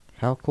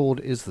How cold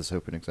is this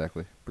open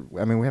exactly?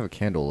 I mean, we have a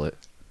candle lit.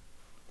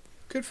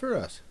 Good for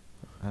us.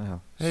 I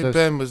know. Hey, So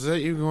Ben, was that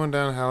you going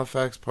down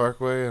Halifax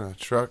Parkway in a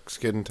truck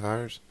skidding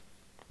tires?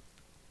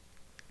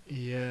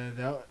 Yeah,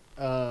 that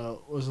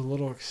was a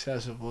little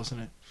excessive,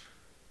 wasn't it?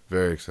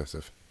 Very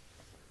excessive.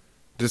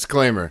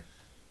 Disclaimer.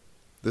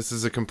 This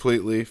is a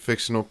completely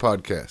fictional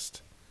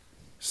podcast.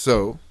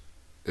 So,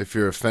 if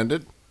you're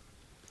offended,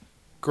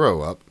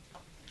 grow up.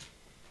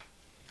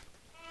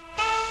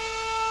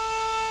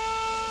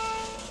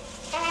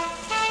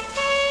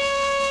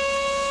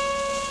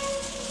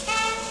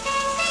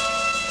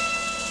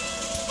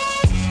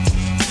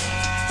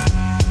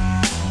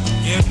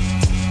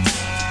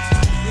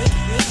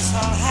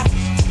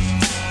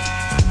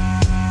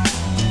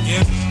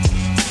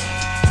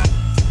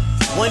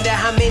 Wonder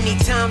how many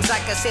times I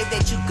can say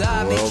that you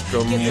garbage.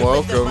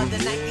 Welcome,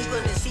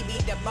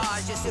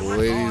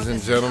 ladies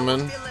and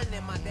gentlemen,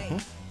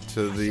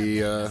 to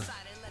the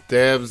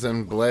Dabs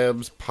and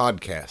Blabs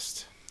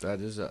podcast.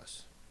 That is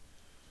us.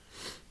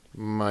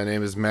 My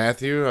name is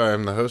Matthew. I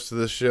am the host of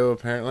this show,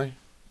 apparently.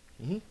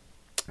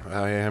 Mm-hmm.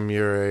 I am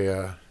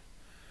your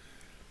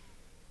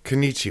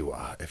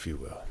konnichiwa, if you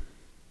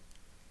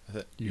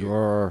will.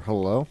 your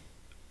hello?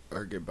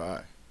 Or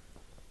goodbye.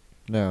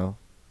 No,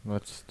 I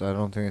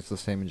don't think it's the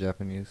same in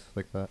Japanese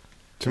like that.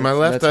 To my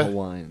left, That's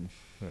Hawaiian.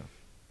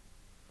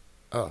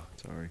 Oh,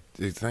 Sorry.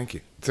 dude, thank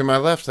you. To my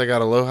left, I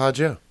got Aloha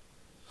Joe.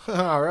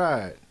 All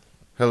right.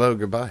 Hello,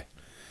 goodbye.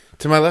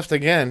 To my left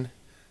again,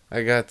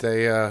 I got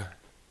a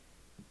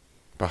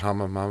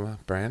Bahama Mama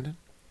Brandon.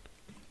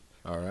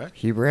 All right.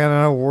 He ran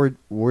out of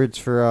words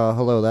for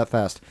hello that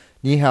fast.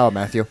 Ni hao,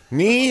 Matthew.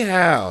 Ni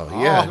hao.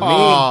 Yeah,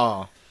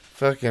 Oh.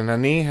 fucking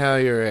ni hao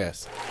your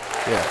ass.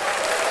 Yeah.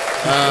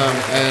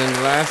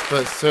 And last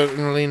but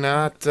certainly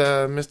not,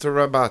 Mr.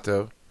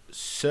 Roboto.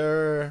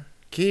 Sir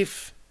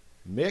Keith.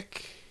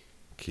 Mick.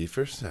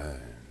 Kieferson.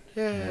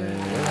 Yeah.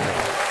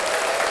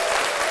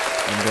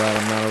 I'm glad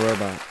I'm not a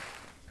robot.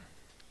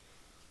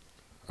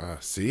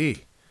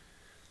 See.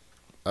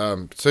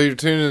 So you're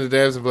tuning to the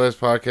Dabs and Blabs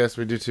podcast.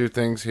 We do two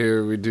things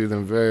here. We do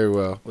them very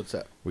well. What's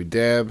that? We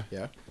dab.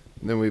 Yeah.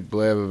 And then we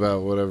blab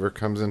about whatever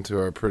comes into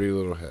our pretty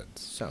little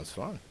heads. Sounds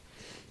fun.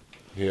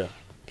 Yeah.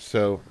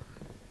 So,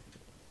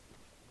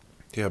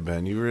 yeah,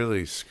 Ben, you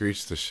really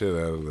screeched the shit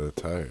out of the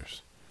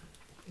tires.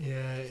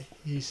 Yeah,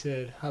 he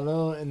said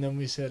hello, and then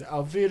we said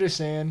Auf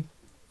Wiedersehen.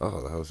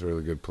 Oh, that was a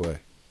really good play.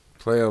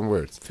 Play on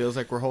words. Feels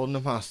like we're holding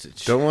them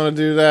hostage. Don't want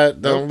to do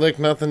that. Don't Nope. lick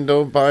nothing.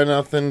 Don't buy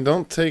nothing.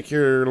 Don't take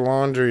your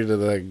laundry to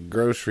the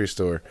grocery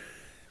store.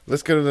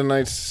 Let's go to the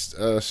night's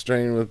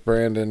strain with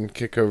Brandon.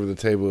 Kick over the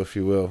table, if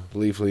you will.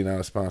 Leafly,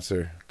 not a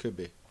sponsor. Could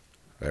be.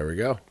 There we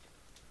go.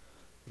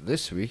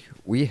 This week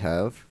we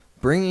have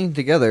bringing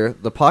together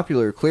the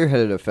popular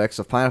clear-headed effects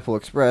of Pineapple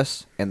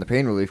Express and the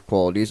pain relief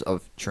qualities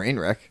of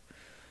Trainwreck,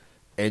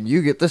 and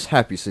you get this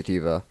happy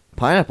sativa.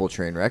 Pineapple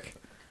Trainwreck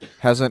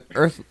has an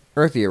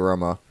earthy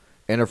aroma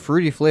and a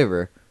fruity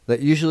flavor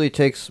that usually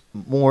takes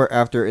more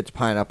after its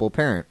pineapple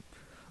parent.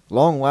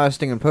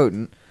 Long-lasting and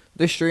potent,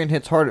 this strain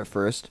hits hard at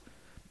first,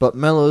 but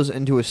mellows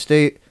into a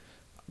state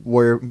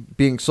where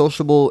being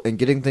sociable and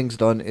getting things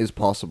done is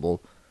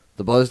possible.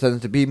 The buzz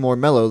tends to be more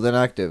mellow than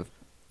active,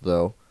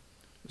 though,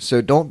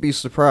 so don't be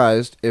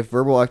surprised if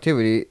verbal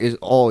activity is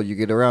all you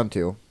get around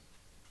to.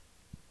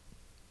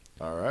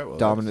 All right. Well,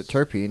 Dominant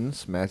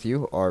terpenes,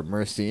 Matthew, are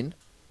myrcene,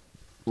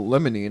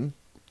 limonene,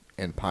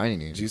 and pinene.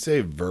 Did you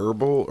say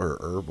verbal or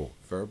herbal?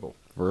 verbal.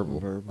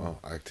 Verbal.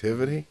 Oh,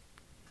 activity?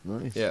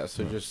 Nice. Yeah.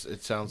 So just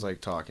it sounds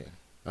like talking.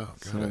 Oh,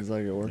 God. Sounds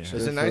like it works. Yeah. good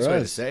It's a for nice way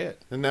to us. say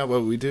it. Isn't that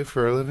what we do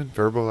for a living?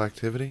 Verbal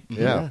activity?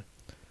 Yeah.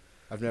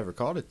 I've never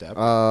called it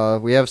that.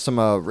 We have some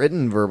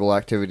written verbal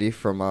activity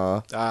from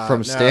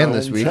Stan no,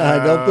 this week.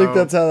 I don't think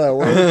that's how that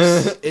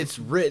works. It's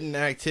written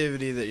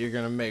activity that you're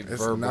gonna make It's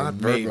verbal. not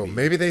maybe. verbal.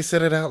 Maybe they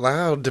said it out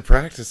loud to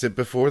practice it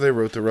before they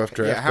wrote the rough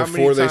draft, Yeah, how many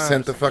before they times-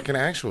 sent the fucking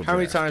actual How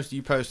many draft. times do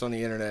you post on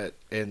the internet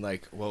and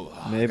like, well,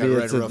 Maybe gotta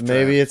it's write a rough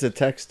maybe draft. it's a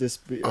text to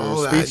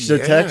Oh, that- speech to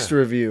text yeah.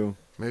 review.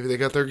 Maybe they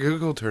got their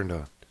Google turned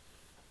on.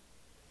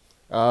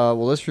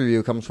 Well, this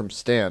review comes from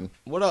Stan,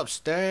 What up,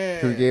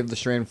 Stan? who gave the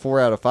strain 4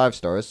 out of 5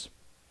 stars,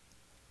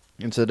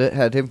 and said it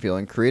had him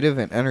feeling creative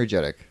and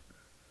energetic.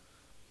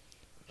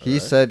 He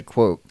Alright. said,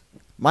 quote,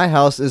 "My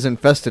house is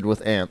infested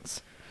with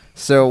ants.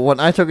 So when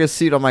I took a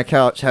seat on my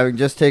couch, having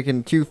just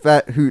taken 2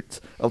 fat hoots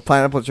of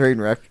Pineapple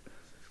Trainwreck,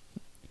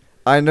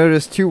 I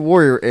noticed 2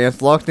 warrior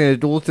ants locked in a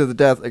duel to the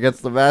death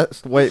against the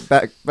vast white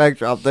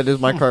backdrop that is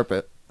my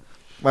carpet.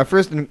 My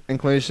first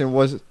inclination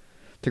was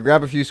to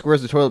grab a few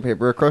squares of toilet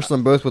paper, crush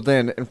them both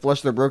within, and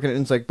flush their broken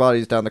insect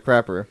bodies down the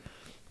crapper.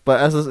 But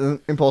as this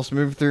impulse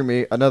moved through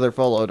me, another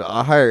followed,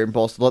 a higher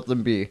impulse to let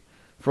them be.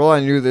 For all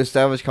I knew, this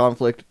savage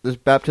conflict, this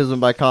baptism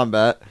by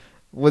combat,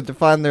 would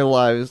define their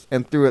lives,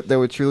 and through it they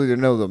would truly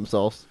know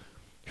themselves.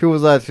 Who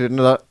was I to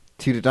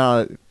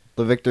deny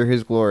the victor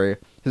his glory,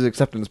 his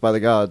acceptance by the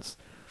gods?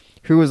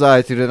 Who was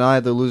I to deny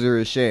the loser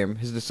his shame,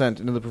 his descent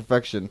into the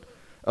perfection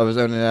of his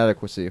own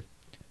inadequacy?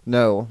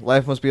 No,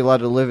 life must be allowed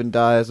to live and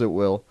die as it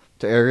will.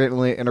 To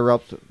arrogantly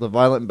interrupt the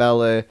violent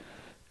ballet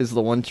is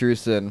the one true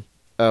sin.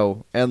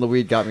 Oh, and the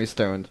weed got me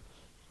stoned.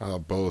 Oh,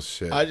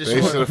 bullshit. I just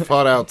They want- should have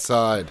fought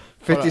outside.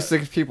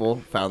 56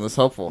 people found this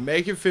helpful.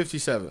 Make it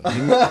 57.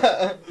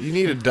 You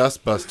need a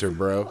dustbuster,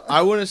 bro.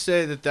 I want to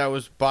say that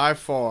was by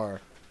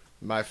far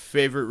my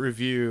favorite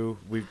review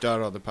we've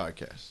done on the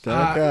podcast.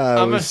 That guy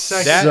I'm a was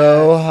second-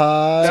 so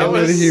high That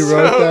when was he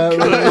wrote so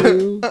that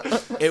review.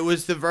 It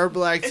was the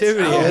verbal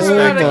activity Oh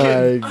aspect.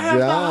 my I have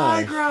the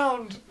high God.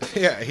 ground.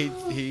 Yeah,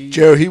 he.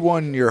 Joe, he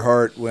won your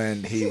heart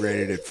when he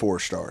rated it 4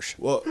 stars.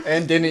 Well,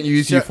 And didn't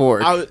use so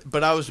euphoric.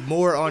 but I was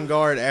more on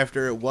guard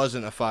after it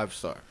wasn't a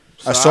 5-star.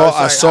 So I saw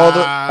was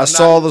like, I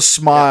saw the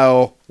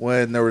smile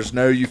when there was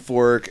no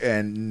euphoric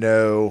and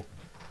no.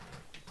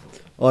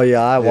 Oh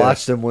yeah, I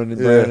watched him when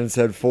Brandon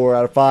said 4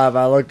 out of 5.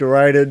 I looked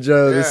right at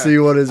Joe Yeah, to see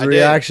what his I did.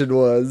 reaction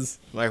was.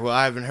 Like, well,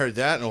 I haven't heard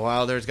that in a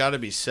while. There's got to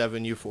be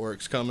 7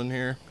 euphorics coming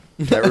here.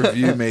 That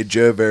review made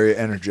Joe very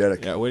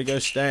energetic. Yeah, way to go,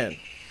 Stan.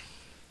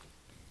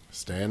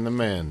 Stan the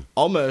man.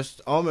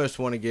 Almost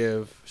want to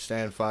give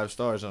Stan 5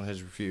 stars on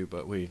his review,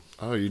 but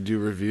Oh, you do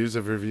reviews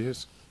of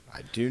reviews?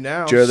 I do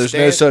now. Joe, there's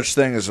no Stan, such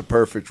thing as a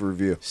perfect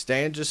review.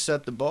 Stan just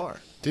set the bar.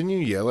 Didn't you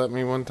yell at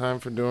me one time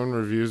for doing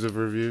reviews of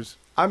reviews?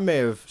 I may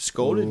have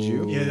scolded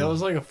you. Yeah, that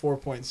was like a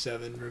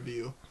 4.7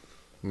 review.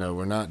 No,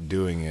 we're not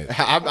doing it.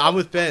 I'm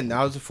with Ben.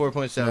 That was a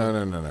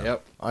 4.7. No.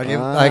 Yep.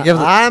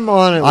 I'm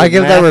on it. I with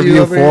give that Matthew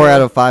review over 4 here.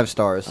 out of 5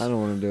 stars. I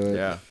don't want to do it.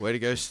 Yeah. Way to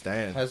go,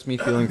 Stan. Has me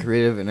feeling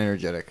creative and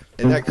energetic.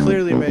 And that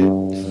clearly made.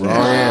 Wrong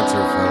answer,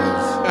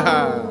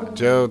 fellas.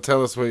 Joe,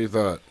 tell us what you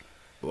thought.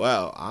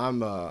 Well,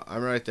 I'm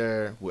right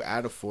there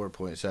at a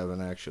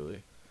 4.7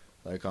 actually,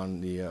 like on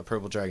the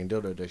Purple Dragon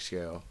Dildo Dick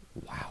scale.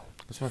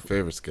 That's my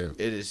favorite scale.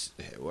 It is.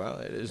 Well,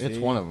 it is. It's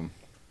one of them.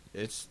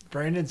 It's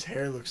Brandon's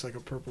hair looks like a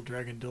purple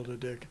dragon dildo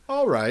dick.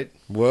 all right.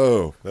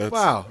 Whoa. That's,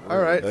 Wow. All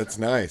right. That's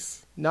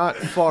nice. Not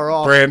far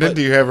off. Brandon, but-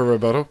 do you have a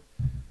rebuttal?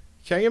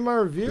 Can I get my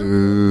review?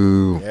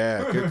 Ooh.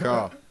 Yeah. Good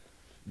call.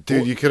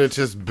 Dude, you could have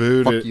just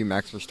booed Fuck it. you,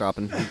 Max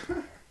Verstappen.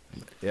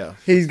 Yeah.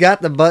 He's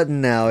got the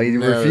button now. He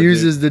No,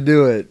 refuses to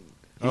do it.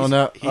 Oh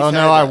no! he's Oh had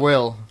no! I that.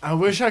 will. I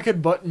wish I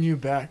could button you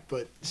back,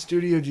 but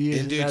Studio G In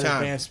isn't due that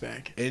time. advanced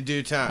back. In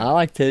due time. I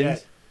like Yeah,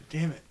 titties.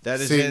 damn it. That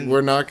is See, in.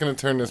 we're not going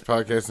to turn this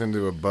podcast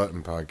into a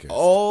button podcast.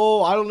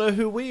 Oh, I don't know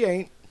who we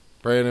ain't.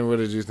 Brandon, what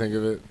did you think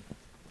of it?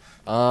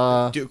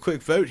 Do a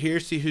quick vote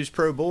here. See who's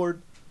pro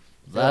board.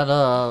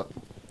 That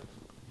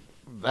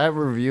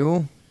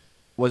review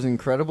was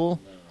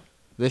incredible.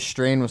 This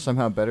strain was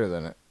somehow better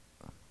than it.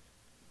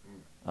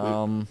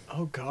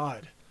 Oh,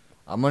 God.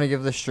 I'm gonna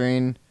give this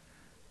strain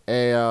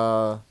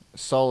a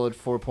solid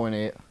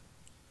 4.8.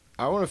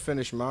 I want to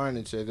finish mine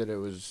and say that it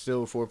was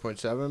still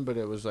 4.7, but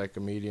it was like a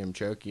medium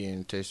choky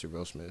and tasted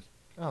real smooth.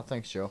 Oh,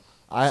 thanks, Joe.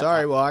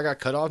 Sorry, well, I got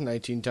cut off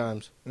 19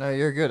 times. No,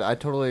 you're good. I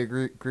totally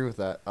agree with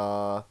that.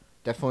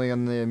 Definitely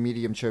on the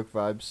medium choke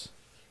vibes.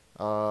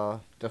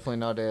 Definitely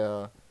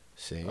not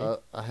See?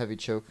 a heavy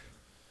choke,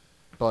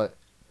 but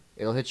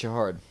it'll hit you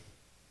hard.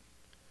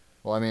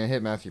 Well, I mean, it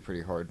hit Matthew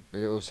pretty hard.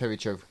 It was heavy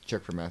choke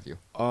for Matthew.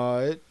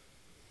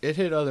 It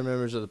hit other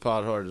members of the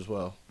pod hard as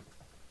well.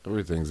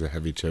 Everything's a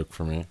heavy choke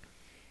for me.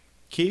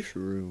 Keith?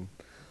 True.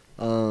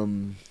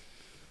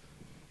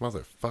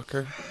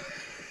 Motherfucker.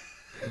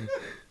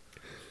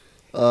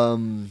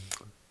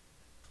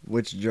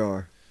 Which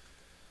jar?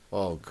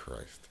 Oh,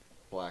 Christ.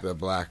 Black. The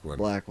black one.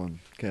 Black one.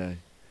 Okay.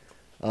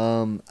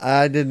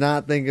 I did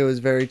not think it was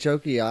very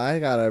choky. I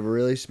got a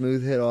really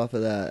smooth hit off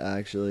of that,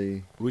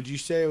 actually. Would you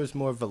say it was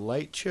more of a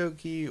light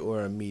choky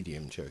or a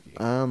medium choky?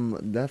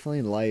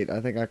 Definitely light.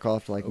 I think I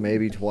coughed like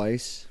maybe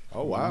twice.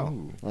 Oh, wow.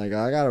 Like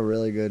I got a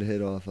really good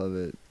hit off of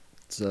it.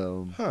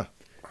 So Huh.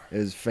 it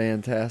was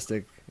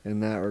fantastic in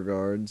that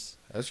regards.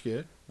 That's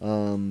good.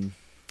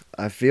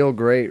 I feel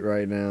great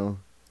right now.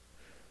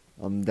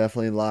 I'm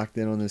definitely locked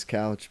in on this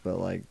couch, but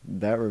like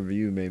that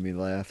review made me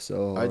laugh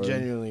so I hard.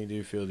 genuinely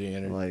do feel the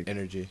Like-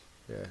 energy.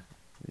 Yeah.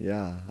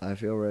 Yeah, I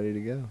feel ready to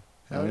go.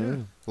 Hell I yeah.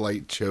 am.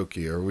 Light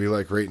choky. Are we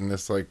like rating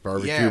this like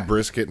barbecue Yeah.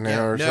 brisket now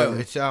Yeah, or no,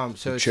 something? it's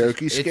so it's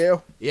Choky it's-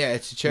 scale? Yeah,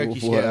 it's a choky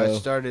scale. I Whoa.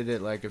 started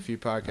it like a few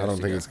podcasts I don't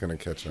think ago. it's going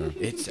to catch on.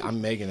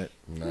 I'm making it.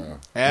 No.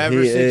 Ever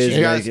He since is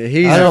you guys, making-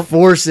 he's I don't-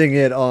 forcing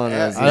it on us.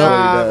 Yeah, Is what he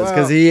nah, does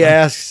because well- he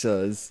asks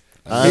us.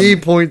 He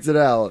points it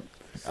out.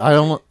 I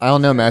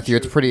don't know, Matthew.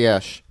 It's pretty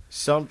ash. I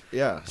see, love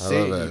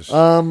that shit.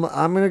 I'm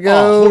gonna Oh,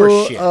 go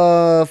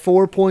horseshit.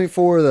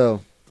 4.4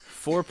 though.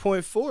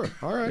 4.4.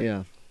 All right.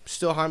 Yeah.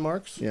 Still high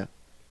marks. Yeah.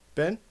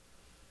 Ben.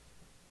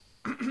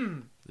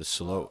 The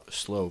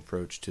slow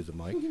approach to the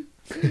mic.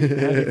 I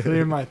had to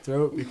clear my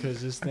throat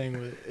because this thing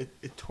was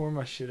it tore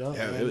my shit up.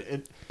 Yeah,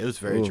 Man. it was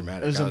very Ooh.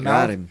 dramatic. It was I a was- Got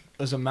mouth. him.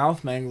 It was a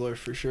mouth mangler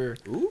for sure.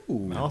 Ooh.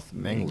 Mouth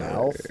mangler.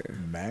 Mouth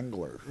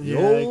mangler. Yeah,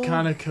 it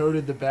kind of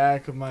coated the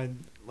back of my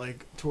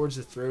like towards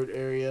the throat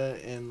area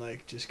and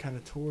like just kind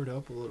of tore it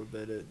up a little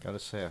bit. Gotta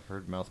say, I've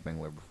heard mouth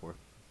mangler before.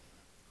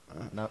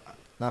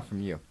 Not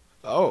from you.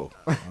 Oh.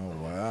 Oh,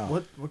 wow.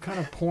 What kind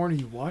of porn are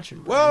you watching?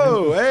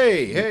 Whoa.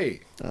 Hey.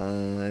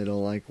 I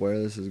don't like where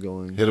this is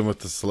going. Hit him with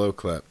the slow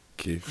clap.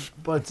 Keith.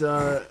 But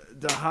the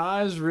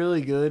high is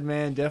really good,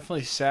 man.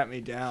 Definitely sat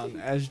me down.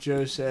 As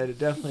Joe said, it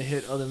definitely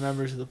hit other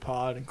members of the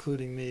pod,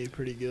 including me,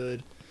 pretty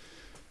good.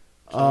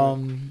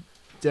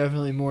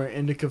 Definitely more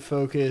indica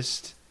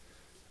focused.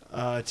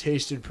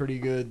 Tasted pretty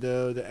good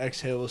though. The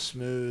exhale was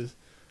smooth.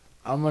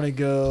 I'm gonna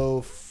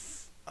go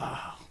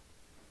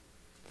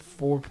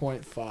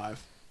 4.5.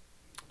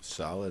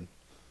 Solid.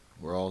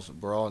 We're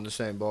all in the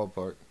same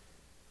ballpark.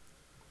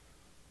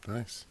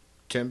 Nice.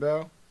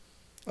 Timbo,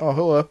 Oh,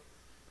 hello.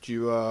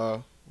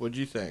 what'd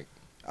you think?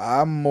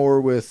 I'm more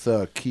with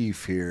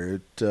Keith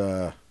here.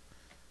 This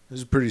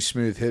is a pretty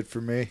smooth hit for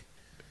me.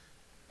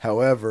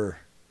 However,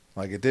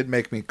 like it did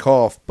make me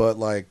cough, but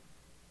like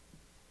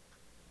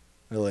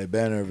LA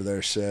Ben over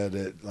there said,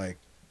 it like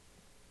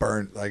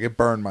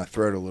burned my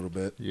throat a little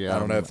bit. Yeah, I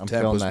don't know if the I'm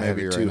temp feeling was that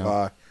maybe heavy too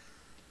right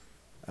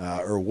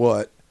high or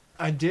what.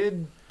 I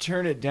did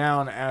turn it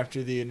down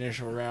after the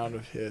initial round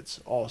of hits,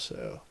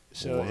 also.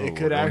 So Whoa, it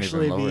could don't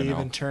actually even be lower now.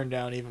 even turned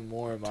down even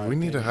more. In my Do we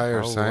need to opinion. hire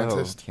a How low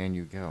scientist? can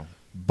you go?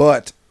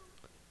 But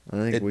I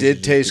think It we did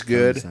should just taste become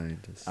good.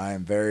 scientists. I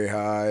am very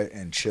high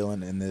and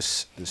chilling in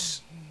this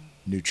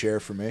new chair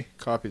for me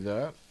Copy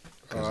that.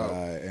 because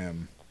I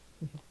am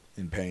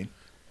in pain.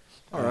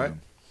 All right.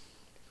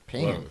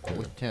 Pain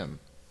with Tim.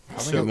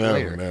 So-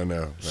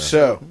 No.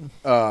 So,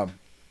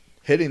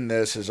 hitting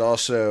this has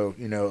also,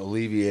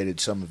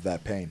 alleviated some of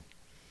that pain.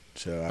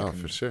 So Oh,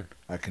 for sure.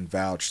 I can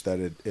vouch that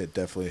it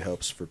definitely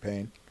helps for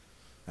pain.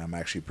 I'm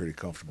actually pretty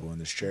comfortable in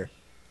this chair.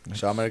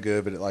 So I'm going to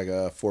give it like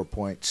a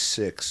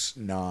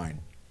 4.69.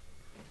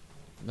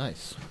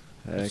 Nice.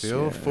 Heck The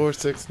old yeah.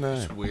 469.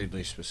 It's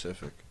weirdly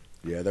specific.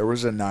 Yeah, there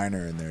was a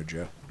 9er in there,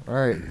 Joe. All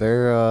right,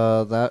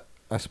 there. That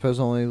I suppose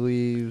only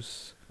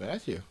leaves.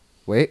 Matthew.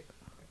 Wait,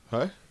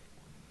 Huh?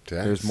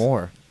 Jax. there's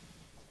more.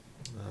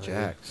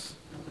 Jax,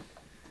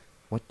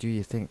 what do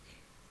you think,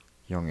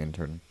 young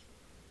intern?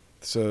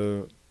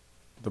 So,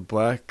 the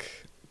black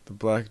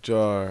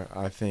jar,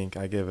 I think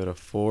I give it a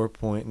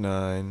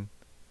 4.9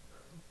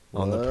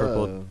 on the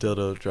purple Whoa.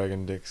 dildo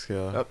dragon dick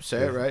scale. Oh,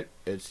 say it right.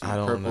 It's the I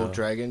don't purple know.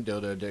 dragon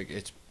dildo dick.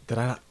 It's Did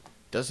I?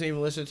 doesn't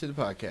even listen to the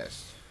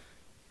podcast.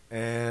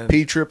 And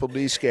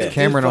P-triple-D scale. it did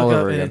Cameron fuck all up,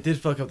 over and again. it did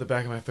fuck up the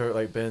back of my throat,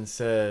 like Ben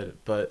said.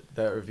 But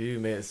that review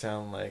made it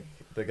sound like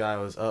the guy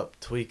was up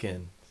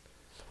tweaking.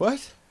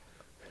 What?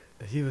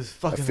 He was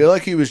I fucking. feel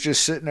like he was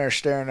just sitting there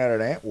staring at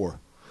an ant war,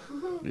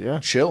 Yeah,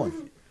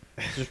 chilling.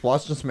 just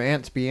watching some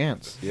ants be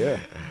ants. Yeah.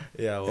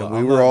 Yeah, well, And we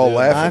I'm were not all doing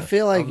laughing. that. I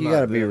feel like I'm you not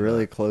got to be doing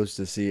really that. close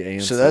to see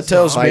ants. So that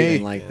tells fighting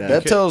me like that.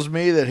 that tells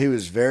me that he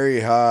was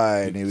very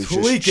high and he was just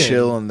Tweaking.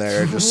 chilling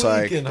there, just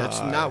like Tweaking That's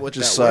high. not what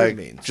just that word like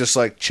means. just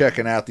like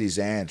checking out these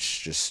ants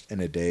just in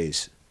a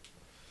daze.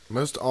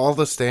 Most all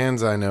the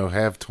stands I know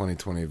have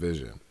 20/20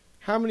 vision.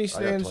 How many I got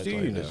stands do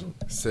 20/20 you know? vision.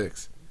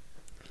 6.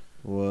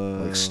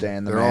 Whoa. Like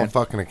Stan the They're all Man,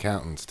 fucking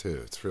accountants too.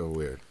 It's real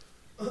weird.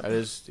 That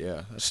is,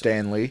 yeah.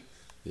 Stan Lee.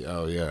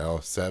 Oh yeah,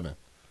 all 7.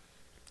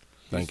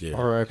 Thank you.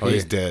 R.I.P. Oh,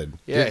 he's dead.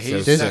 Yeah, So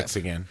he's 6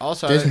 again.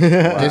 Also, Disney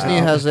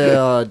has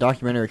a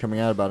documentary coming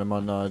out about him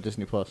on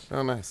Disney Plus.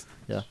 Oh, nice.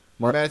 Yeah,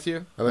 Mark.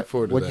 Matthew, I look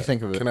forward to What'd that. you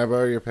think of it? Can I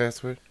borrow your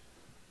password?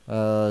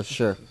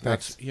 Sure.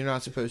 Thanks. you're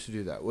not supposed to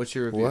do that. What's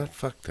your review? What?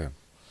 Fuck them.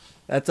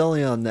 That's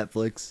only on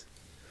Netflix.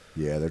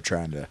 Yeah, they're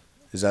trying to.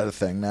 Is that a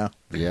thing now?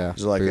 Yeah.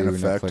 Is it like in Boo,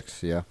 effect?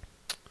 Netflix, yeah.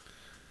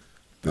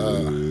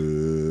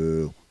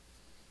 Boo.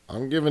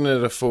 I'm giving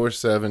it a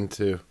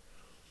 4.72.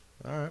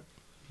 All right.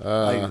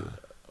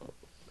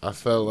 I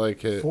felt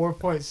like it.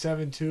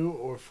 4.72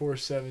 or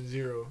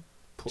 470.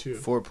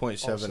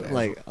 4.7. Also. as-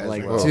 Like- as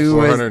like well. two-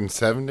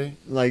 470?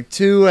 Like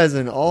 2 as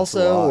an a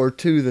also lot. or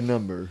 2 the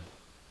number?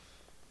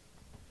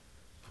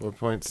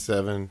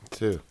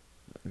 4.72.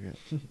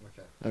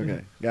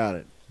 Okay, got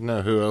it.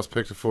 No, who else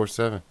picked a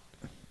 4.7?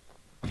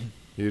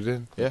 You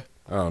did? Yeah.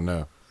 Oh,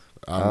 no.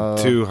 I'm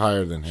 2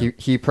 higher than him.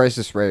 He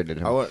prices rated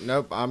him.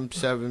 Nope. I'm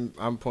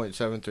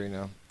 0.73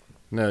 now.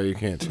 No, you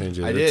can't change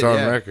it. I It's did, on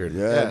yeah. record.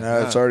 Yeah, Yeah,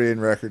 no, it's no. already in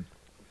record.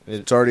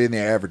 It's already in the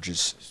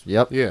averages.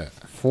 Yep. Yeah.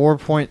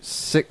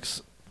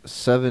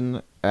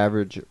 4.67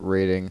 average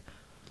rating.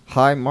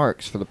 High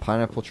marks for the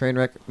Pineapple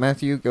Trainwreck.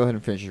 Matthew, go ahead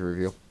and finish your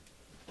review.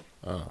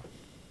 Oh.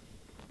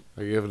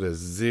 I give it a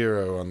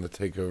 0 on the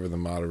take over the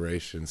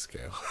moderation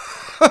scale.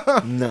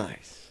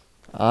 Nice.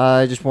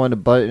 I just wanted to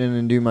butt in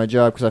and do my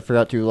job because I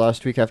forgot to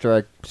last week after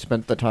I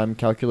spent the time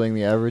calculating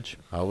the average.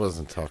 I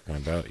wasn't talking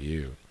about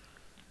you.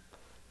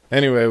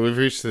 Anyway, we've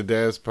reached the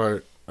Dabs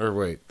part. Or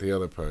wait, the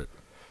other part.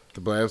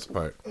 The Blabs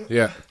part.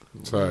 Yeah.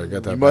 Sorry, I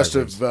got that You must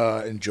backwards.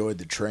 have enjoyed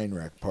the train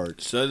wreck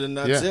part. So then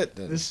that's Yeah. it.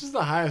 Then. This is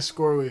the highest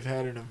score we've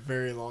had in a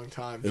very long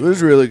time. It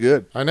was really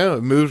good. I know,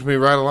 it moved me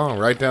right along,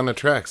 right down the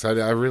tracks. I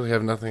really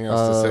have nothing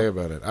else to say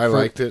about it. I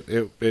liked it.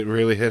 It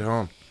really hit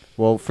home.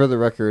 Well, for the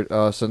record,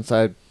 since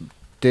I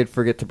did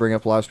forget to bring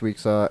up last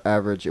week's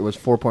average, it was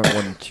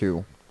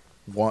 4.12.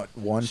 One,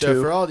 So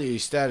two. for all the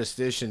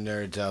statistician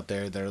nerds out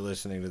there that are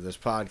listening to this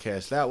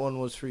podcast, that one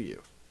was for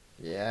you.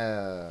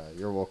 Yeah,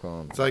 you're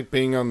welcome. It's like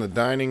being on the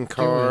dining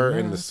car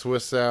in the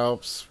Swiss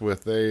Alps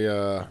with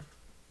a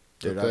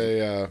Dude,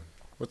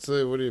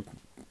 what do you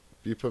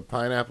You put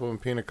pineapple in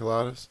pina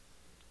coladas?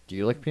 Do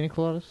you like pina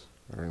coladas?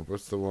 Or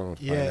what's the one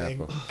with Yeah, and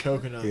pineapple?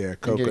 coconut. Yeah,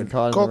 getting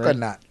caught in the rain.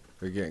 coconut.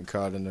 We're getting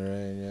caught in the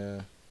rain,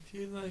 yeah. If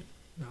you like,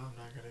 no, I'm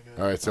not gonna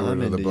go. All right, so I'm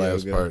we're to the into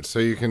blast yoga. part. So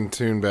you can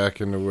tune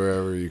back into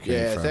wherever you came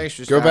Yeah, from. thanks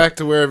for Go stopping. back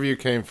to wherever you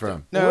came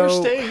from. No, Or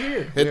stay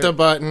here. Hit the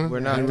button. We're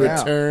not and now.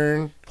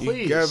 return.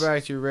 You go Please.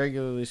 back to your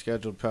regularly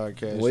scheduled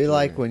podcast. We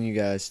like when you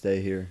guys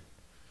stay here.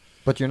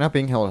 But you're not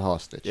being held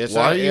hostage. Yes,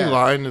 Why I- are you yeah.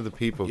 lying to the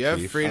people, You have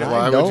Keith? freedom. Why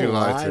I would don't you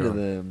lie to them?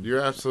 them. You're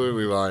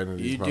absolutely lying to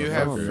these You do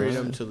have motherfuckers.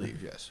 freedom to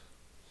leave, yes.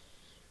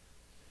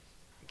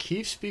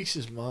 Keith speaks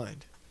his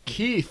mind.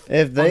 Keith.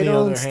 If they on the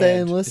don't other stay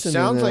hand, and It listen,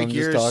 sounds then like I'm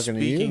you're just talking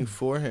to speaking you.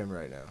 for him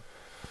right now.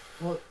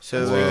 Well, So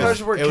that's it was-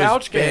 because we're it was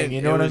couch Ben- gang.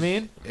 You know it what I was-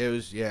 mean? It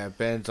was, yeah,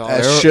 Ben's all.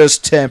 That's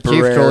just Keith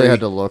temporary. totally had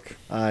to look.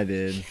 I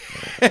did.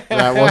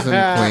 That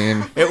wasn't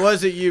clean. It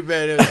wasn't you,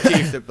 Ben. It was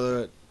Keith that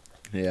blew it.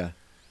 Yeah,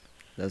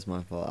 that's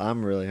my fault.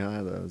 I'm really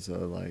high though, so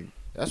like.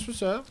 That's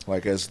what's up.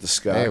 Like as the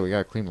sky. Hey, we got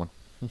a clean one.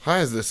 High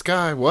as the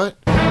sky.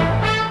 What?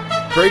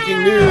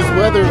 Breaking news: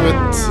 weather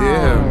with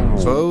Tim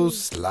Bo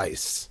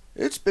Slice.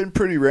 It's been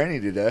pretty rainy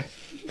today.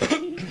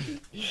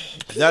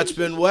 That's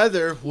been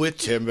weather with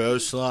Timbo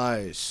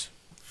Slice.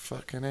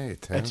 Fucking A,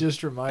 Tim. It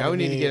just reminded Now we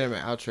me. need to get him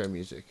outro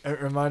music.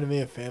 It reminded me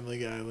of Family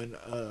Guy when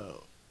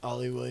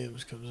Ollie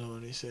Williams comes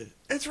on. He said,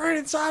 "It's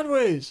raining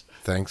sideways."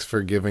 Thanks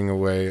for giving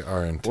away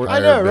our entire. I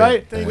know, bit,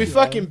 right? Ben. We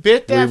fucking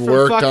bit that. We for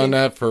worked fucking, on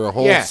that for a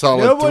whole Yeah, no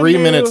solid one 3 knew.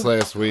 minutes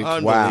last week.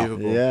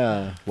 Unbelievable.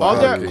 Yeah. All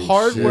that Fucking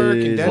hard work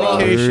and shit.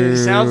 dedication. Boo.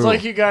 Sounds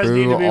like you guys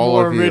need to be Boo, all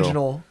more of you.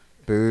 original.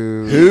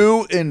 Boo.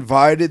 Who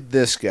invited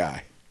this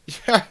guy?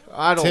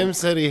 I don't. Tim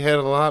said he had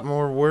a lot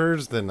more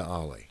words than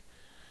Ollie.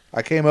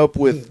 I came up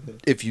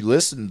with, if you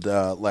listened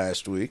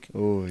last week,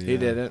 Oh yeah. He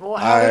didn't. Well,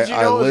 how did you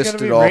I know it was going to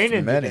listed be off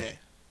raining many. today?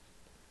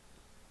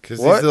 Because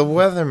What? he's the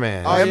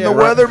weatherman. Oh, I am yeah, the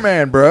right.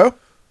 weatherman, bro.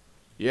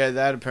 Yeah,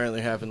 that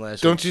apparently happened last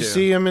week. Don't you too.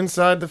 see him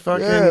inside the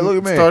fucking Yeah, look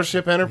at me.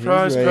 Starship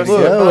Enterprise? He's ready to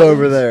pressing the go buttons?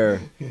 over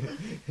there.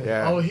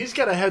 Yeah. Oh, he's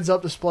got a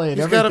heads-up display and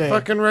He's everything. got a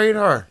fucking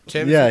radar.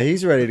 Yeah,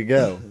 he's ready to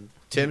go.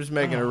 Tim's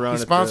making a run.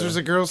 He sponsors a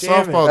at girls'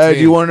 Damn it. softball Hey, team.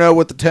 do you want to know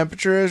what the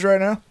temperature is right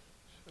now?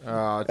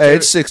 the. Hey,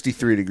 it's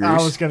 63 degrees. I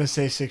was going to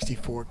say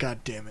 64. God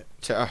damn it.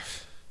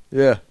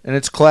 Yeah, and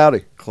it's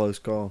cloudy. Close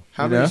call.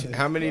 How You many? know?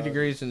 How many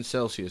degrees in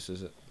Celsius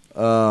is it?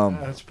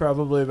 That's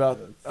probably about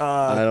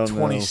don't know.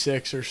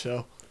 26 or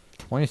so.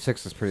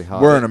 26 is pretty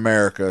hot. We're in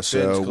America,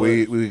 so Ben's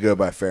we go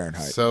by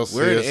Fahrenheit.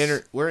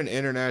 Celsius. We're an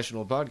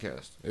international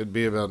podcast. It'd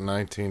be about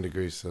 19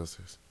 degrees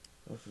Celsius.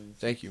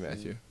 Thank you,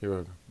 Matthew. You're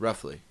welcome.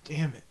 Roughly.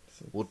 Damn it.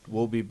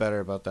 We'll be better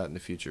about that in the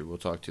future. We'll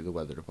talk to the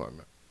weather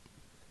department.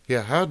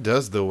 Yeah, how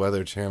does the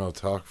Weather Channel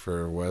talk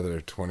for weather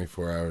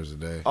 24 hours a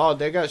day? Oh,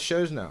 they got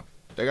shows now.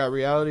 They got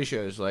reality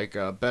shows like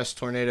best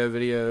tornado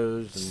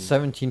videos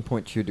and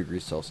 17.2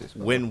 degrees Celsius.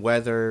 wind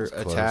weather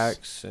That's close.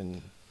 attacks,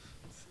 and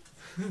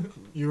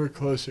You were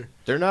closer.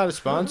 they're not a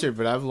sponsor,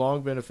 but I've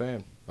long been a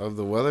fan Of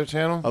the Weather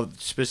Channel? of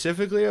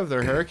specifically of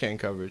their hurricane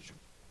coverage.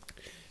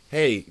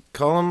 Hey,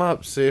 call him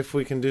up, see if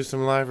we can do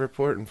some live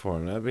reporting for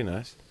him. That'd be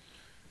nice.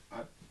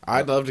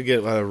 I'd love to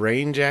get a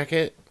rain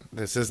jacket.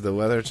 This is the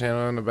Weather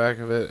Channel on the back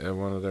of it, and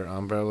one of their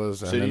umbrellas,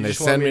 So and then you they just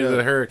send want me me to to-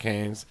 the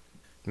hurricanes,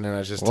 and then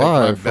I just take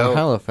Live my from belt,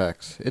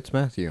 Halifax, it's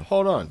Matthew.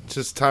 Hold on,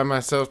 just tie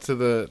myself to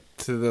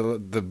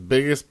the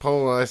biggest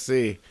pole I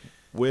see,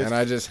 with and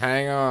I just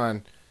hang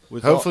on.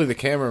 with Hopefully the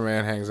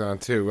cameraman hangs on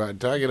too.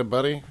 Do I get a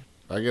buddy?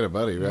 I get a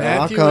buddy, right?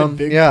 I'll Matthew come. and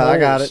big Yeah, I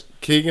got poles. it.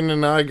 Keegan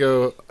and I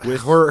go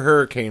With-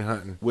 hurricane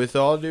hunting. with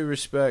all due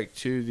respect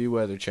to the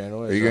Weather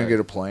Channel, Are you gonna get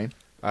a plane?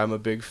 I'm a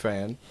big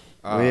fan.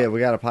 We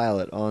got a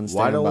pilot on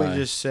standby. Why don't we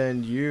just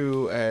send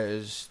you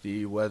as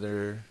the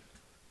weather,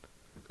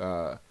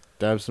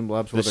 Dabs and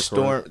blabs the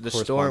with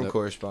storm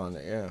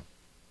correspondent? Yeah.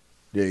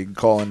 Yeah, you can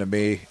call into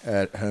me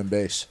at home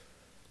base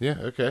Yeah,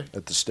 okay.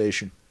 at the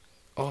station,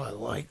 Oh, I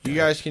like that. You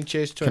guys can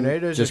chase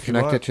tornadoes. Just if you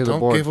connect want. it to the don't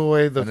board. give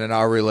away the. and then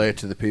I'll relay it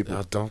to the people.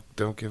 No,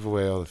 don't give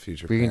away all the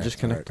future. We can plans. just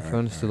connect the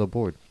phones to the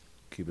board.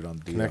 Keep it on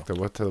the Connect the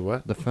what to the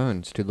what? The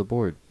phones to the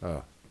board.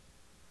 Oh,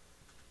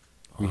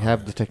 We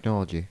have the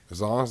technology.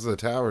 as long as the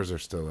towers are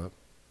still up.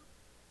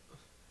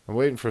 I'm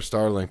waiting for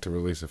Starlink to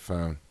release a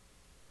phone.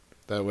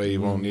 That way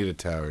you won't need a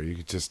tower. You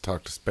can just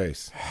talk to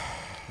space.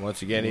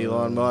 Once again,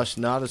 Elon Musk,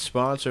 not a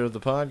sponsor of the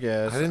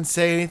podcast. I didn't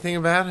say anything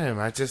about him.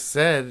 I just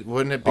said,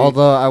 wouldn't it be?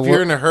 Although I if you're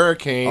will, in a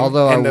hurricane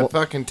although I and the will-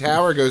 fucking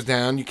tower goes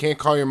down, you can't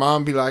call your mom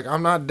and be like,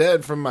 "I'm not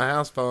dead from my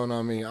house phone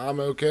on me. I'm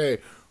okay."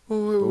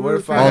 what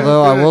if I-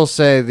 although I will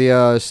say the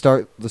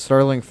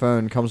Starlink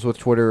phone comes with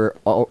Twitter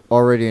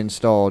already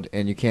installed,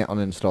 and you can't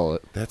uninstall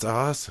it. That's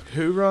awesome.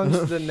 Who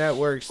runs the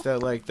networks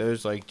that like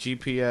those like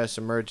GPS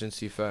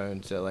emergency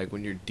phones that like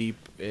when you're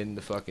deep in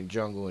the fucking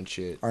jungle and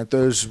shit? Aren't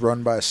those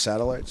run by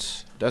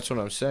satellites? That's what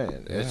I'm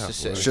saying. Yeah, It's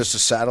just, well, It's just a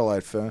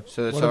satellite phone.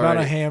 so it's What about a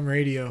already, ham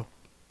radio?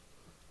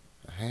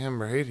 A ham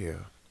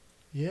radio.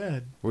 Yeah.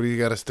 What do you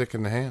got to stick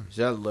in the ham? is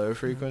that low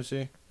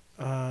frequency?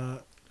 I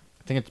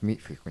think it's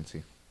meat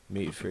frequency.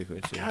 Meat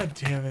frequency. God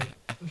damn it.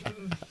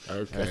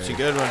 Okay. That's a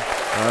good one.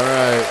 All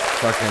right.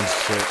 Fucking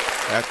shit.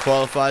 That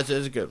qualifies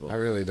as a good I one.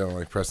 really don't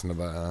like pressing the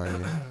button on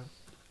you.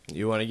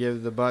 You want to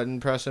give the button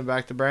pressing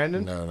back to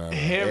Brandon? No.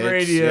 Ham It's-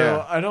 radio.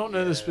 yeah. I don't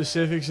know the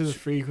specifics of the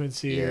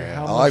frequency or Yeah.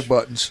 how I much like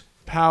buttons.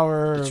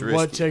 power It's or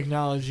what risky.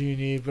 technology you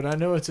need, but I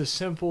know it's a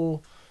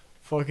simple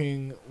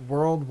fucking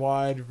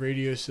worldwide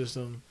radio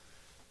system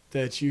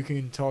that you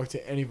can talk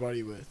to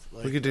anybody with.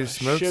 Like, We could do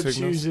smoke ships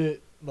signals. use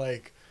it,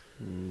 like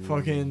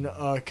fucking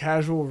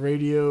casual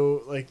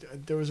radio. Like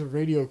there was a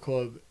radio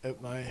club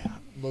at my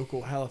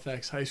local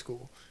Halifax high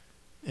school,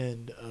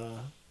 and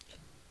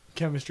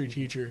chemistry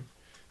teacher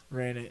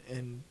ran it,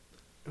 and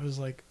it was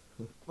like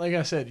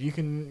I said, you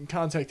can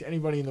contact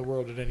anybody in the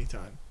world at any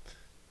time.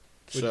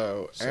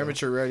 So,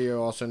 amateur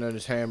radio, also known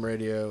as ham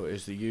radio,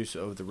 is the use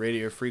of the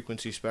radio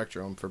frequency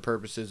spectrum for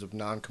purposes of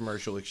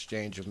non-commercial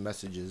exchange of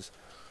messages,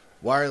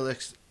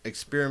 wireless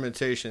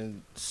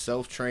experimentation,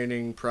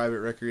 self-training,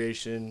 private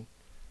recreation,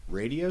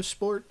 radio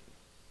sport.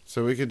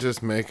 So we could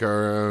just make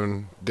our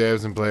own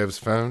Dabs and Blabs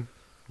phone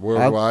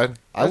worldwide.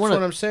 I That's want what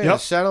to. I'm saying. Yep. The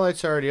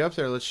satellite's already up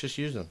there. Let's just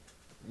use them.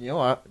 You know,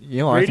 I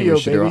think Radio, we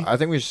should do. baby. I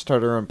think we should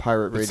start our own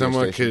pirate But radio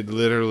someone station. could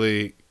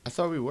literally I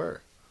thought we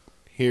were.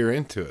 hear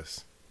into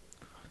us.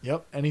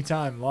 Yep,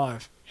 anytime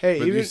live. Hey,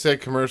 But even you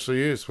said commercial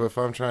use. What if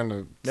I'm trying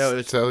to No,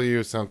 it's- tell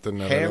you something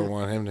that I Ham- don't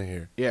want him to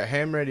hear? yeah,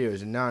 ham radio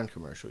is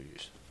non-commercial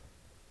use.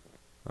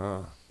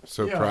 Oh,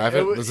 so Yeah, private?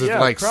 it wa- Was it yeah,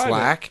 like private.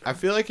 Slack? I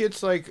feel like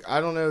it's like,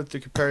 I don't know if the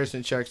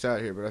comparison checks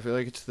out here, but I feel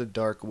like it's the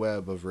dark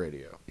web of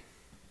radio.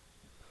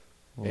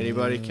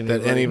 Anybody can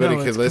That anybody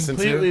No, could it's listen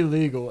completely to?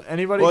 legal.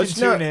 Anybody Well, can it's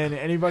tune not- in.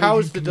 Anybody How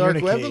can is the dark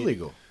web communicate.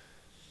 illegal?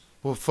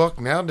 Well, fuck,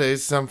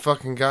 nowadays some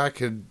fucking guy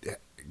could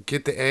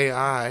get the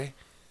AI,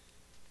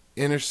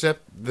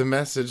 intercept the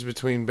message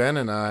between Ben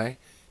and I,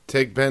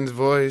 take Ben's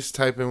voice,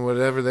 type in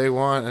whatever they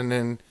want, and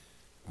then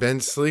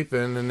Ben's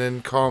sleeping, and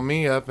then call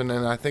me up, and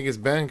then I think it's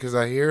Ben because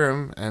I hear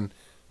him. And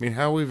I mean,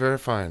 how are we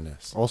verifying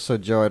this? Also,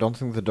 Joe, I don't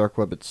think the dark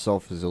web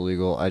itself is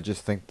illegal. I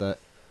just think that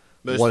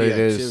Most what of the it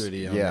is,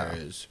 activity on yeah. there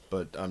is.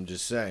 But I'm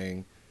just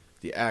saying,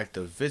 the act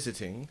of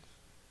visiting,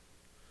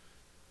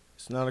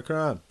 it's not a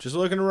crime. Just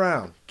looking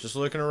around. Just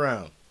looking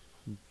around.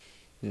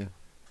 Yeah.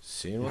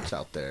 Seeing what's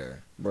out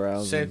there.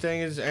 Browsing. Same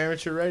thing as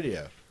amateur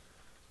radio.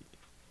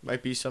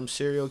 Might be some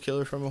serial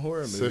killer from a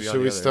horror movie. So on should the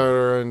we other start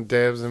our own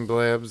Dabs and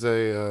Blabs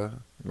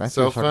Matthew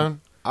cell was talking,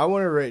 phone? I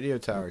want a radio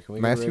tower. Can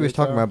we? get a Matthew radio was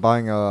talking tower? about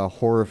buying a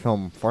horror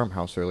film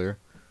farmhouse earlier.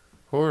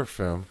 Horror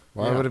film.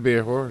 Why Yeah. would it be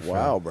a horror film?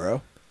 Wow,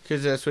 bro.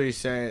 Because that's what he's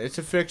saying. It's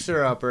a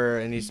fixer-upper,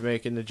 and he's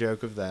making the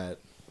joke of that.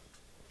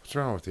 What's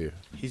wrong with you?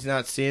 He's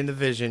not seeing the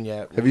vision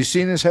yet. Have you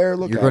seen his hair?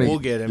 Look You're at gonna, it. We'll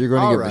get him. You're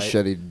going to All get right.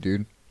 machete,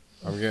 dude.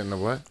 I'm getting the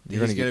what? He's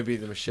You're gonna going to get. be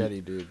the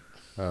machete dude.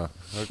 Oh,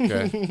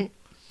 okay.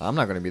 I'm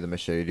not going to be the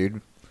machete,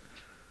 dude.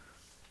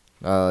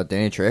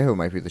 Danny Trejo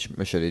might be the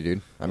machete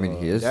dude. I mean,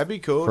 he is. That'd be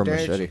cool. From Dan,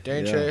 Machete.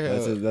 Dan Yeah,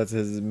 Trejo. that's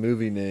his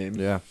movie name.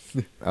 Yeah.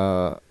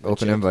 Open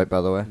Machete. invite,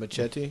 by the way.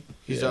 Machete?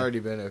 He's Yeah. already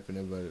been open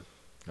invited.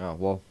 Oh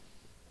well.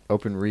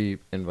 Open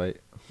invite.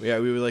 Yeah,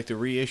 we would like to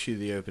reissue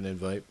the open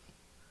invite.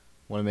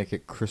 Want to make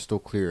it crystal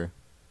clear.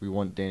 We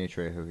want Danny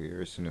Trejo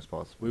here as soon as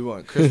possible. We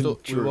want Crystal.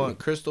 we True. want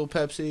Crystal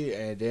Pepsi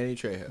and Danny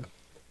Trejo.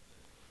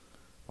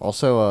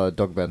 Also,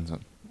 Doug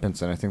Benson. I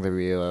think that'd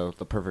be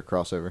the perfect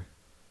crossover.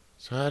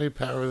 So how do you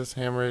power this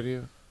ham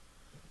radio?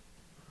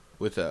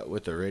 With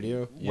the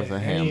radio. With a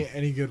ham.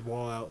 Any good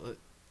wall outlet.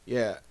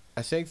 Yeah,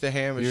 I think the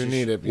ham is. You just-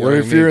 need it. What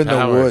if you're in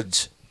the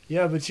woods?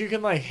 Yeah, but you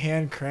can like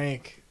hand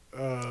crank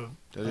That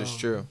is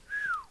true.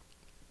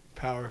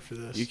 power for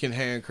this. You can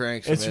hand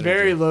crank. Some It's energy.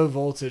 very low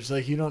voltage.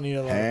 Like you don't need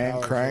a lot of Hand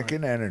power.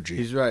 cranking energy.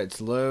 He's right.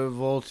 It's low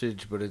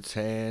voltage, but it's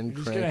hand You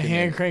just cranking. get a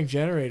hand crank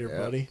generator, Yep.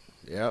 buddy.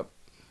 Yep.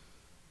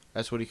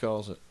 That's what he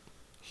calls it.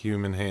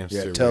 Human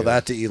hamster. Yeah, tell wheel.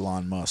 that to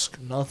Elon Musk.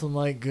 Nothing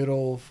like good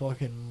old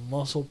fucking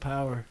muscle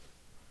power.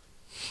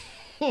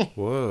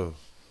 Whoa.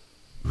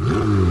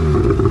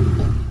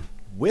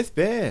 With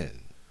Ben.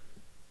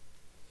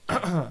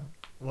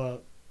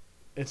 Well,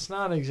 it's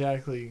not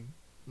exactly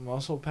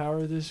muscle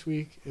power this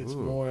week. It's Ooh.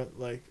 more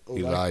like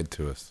He lied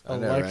to us. I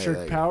know, right? electric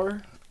Like-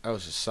 power. That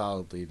was a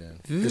solid lead in.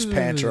 His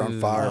pants are on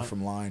fire Uh,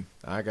 from line.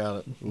 I got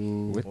it.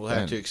 With We'll have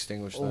Ben. to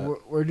extinguish that.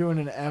 We're doing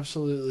an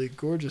absolutely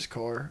gorgeous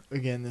car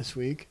again this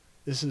week.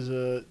 This is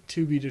a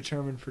to be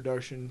determined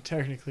production,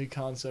 technically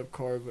concept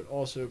car, but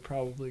also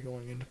probably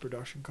going into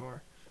production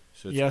car.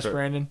 So it's Yes,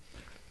 Brandon.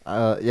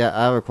 Yeah,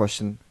 I have a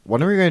question.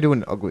 When are we gonna do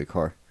an ugly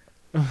car?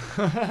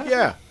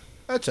 Yeah,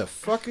 that's a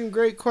fucking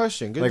great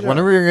question. Good Like, job. when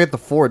are we gonna get the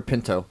Ford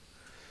Pinto?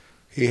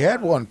 He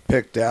had one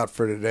picked out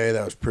for today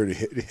that was pretty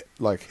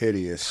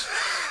hideous.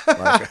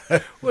 Like,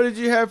 What did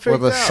you have Or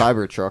picked the out?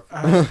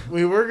 Cybertruck?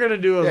 We were gonna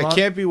do a Yeah, it Lan-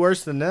 can't be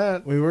worse than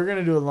that. we were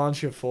gonna do a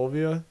Lancia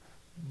Fulvia,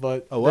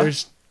 but A what?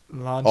 there's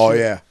Lancia. oh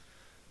yeah,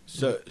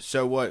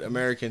 So what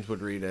Americans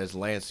would read as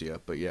Lancia,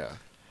 but yeah.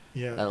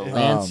 yeah. A it-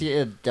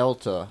 Lancia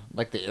Delta,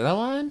 like the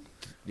airline?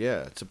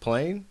 Yeah, it's a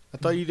plane? I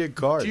thought you did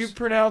cars. Do you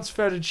pronounce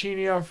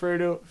fettuccine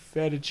Alfredo,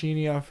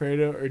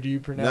 or do you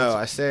pronounce No,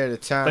 I say it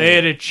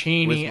Italian. with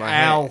fettuccine my hand.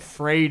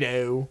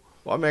 Alfredo?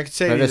 Well, I mean, I could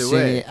say it either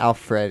way. Fettuccine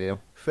Alfredo.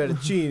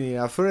 Fettuccine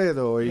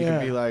Alfredo, or you Yeah.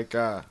 could be like,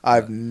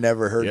 I've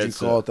never heard yeah, you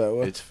call it that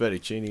way. It's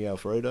fettuccine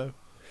Alfredo.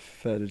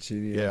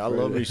 Fettuccine. Yeah, I love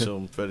Alfredo. me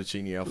some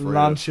fettuccine Alfredo.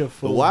 Lancia The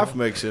full. wife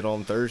makes it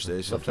on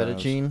Thursdays The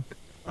sometimes. fettuccine.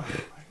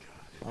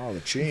 Oh,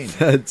 the chain.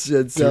 That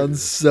shit sounds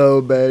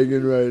so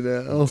banging right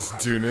now.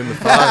 Tune in to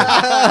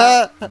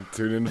 5.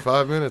 Tune in to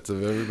 5 minutes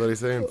of everybody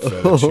saying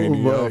fettuccine Oh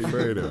my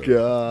Alfredo.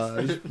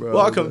 Gosh, bro.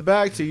 Welcome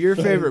back to your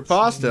favorite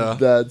pasta.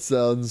 That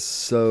sounds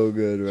so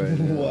good right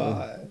now.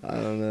 Why? I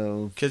don't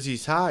know. Because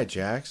he's high,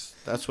 Jax.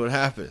 That's what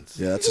happens.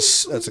 Yeah,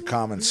 that's a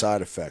common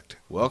side effect.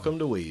 Welcome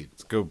to weed.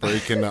 Let's go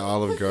break into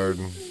Olive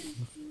Garden.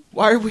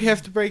 Why do we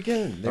have to break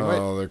in? They might...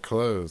 Oh, they're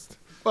closed.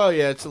 Well,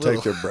 yeah, it's a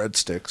Take little. their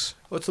breadsticks.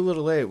 Well, it's a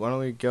little late. Why don't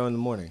we go in the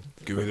morning?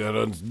 Give me that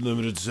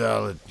unlimited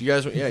salad. You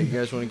guys, you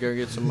guys want to go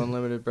get some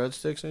unlimited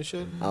breadsticks and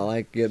shit? I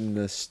like getting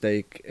the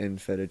steak and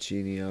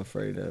fettuccine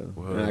Alfredo.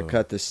 And I Whoa.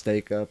 cut the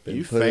steak up and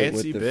You put it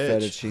with fancy the bitch.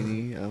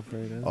 fettuccine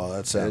Alfredo. Oh,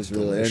 that sounds It's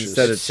really, delicious.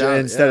 instead of Sound-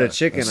 instead yeah, of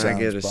chicken, that I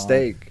get a sounds bomb.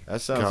 steak.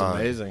 That sounds God.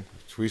 amazing.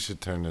 We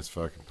should turn this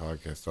fucking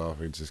podcast off.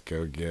 We just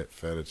go get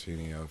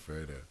fettuccine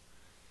Alfredo.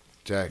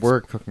 Jax, We're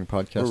a cooking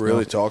podcast. We're really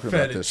now. talking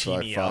about this for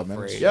like Fettuccine 5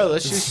 minutes. Alfredo.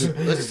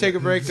 Yo, let's take a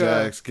break.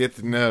 Jax, get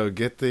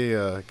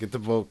the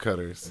bolt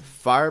cutters.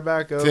 Fire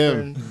back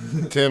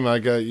open. Tim, I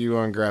got you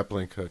on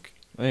grappling hook.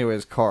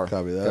 Anyways, car.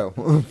 Copy that.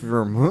 Go.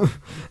 Vroom.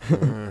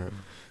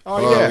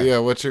 Oh yeah,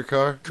 What's your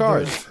car?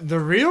 cars. The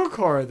real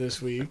car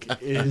this week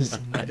is A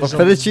a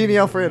fettuccine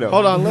Alfredo.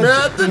 Hold on,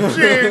 let's.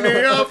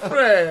 Fettuccine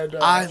Alfredo.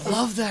 I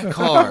love that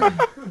car.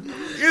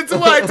 It's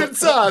white and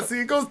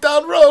saucy. It goes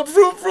down road.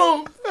 Vroom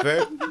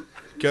vroom.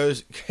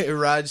 It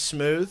rides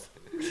smooth.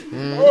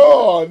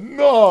 Oh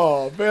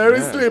no! Very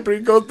Yeah. slippery.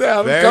 Goes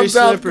down. Very comes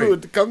slippery.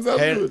 out good. Comes out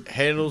good.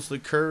 Handles the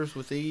curves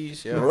with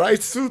ease. Yeah.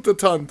 Right through the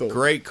tunnel.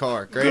 Great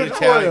car. Great good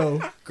Italian.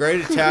 oil.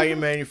 Great Italian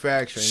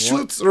manufacturing.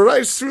 Shoots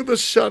right through the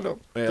shuttle.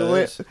 Yeah, The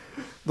that's,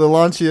 The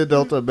Lancia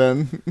Delta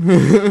Ben.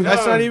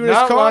 that's not even his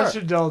not car.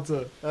 Lancia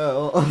Delta.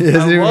 Oh. He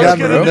hasn't I even was gotten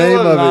gonna the do name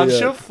a of it Lancia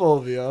yet.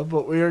 Fulvia,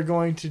 but we are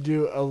going to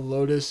do a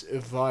Lotus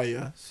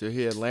Evija. So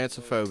he had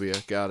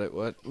lanceophobia. Got it.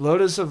 What?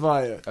 Lotus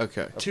Evija.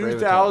 Okay.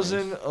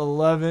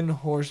 2011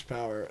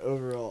 horsepower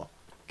overall.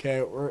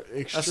 Okay, we're not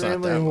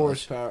extremely that much.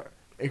 horsepower.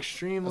 That's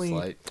Extremely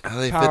light. How do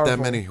they fit Powerful that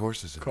many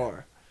horses in?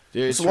 car.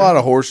 Dude, It's a lot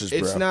of horses,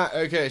 It's bro. not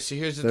okay. So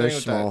here's the They're thing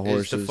with small that.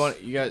 It's the horses.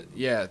 fun. You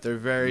got they're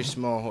very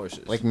small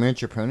horses. Like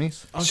miniature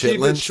ponies? I'll keep it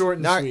Chitlins? short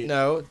and not sweet.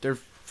 no, they're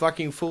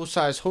fucking full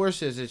size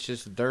horses. It's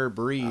just their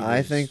breed. I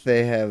is- think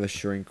they have a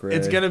shrink ray.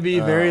 It's gonna be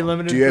very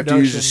limited Do you have to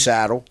production. use a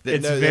saddle?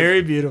 It's no,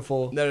 very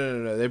beautiful.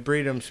 No. They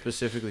breed them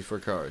specifically for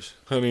cars.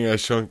 Honey, I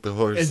shrunk the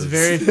horses. It's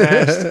very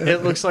fast.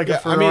 It looks like Yeah, a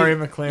Ferrari I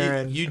mean,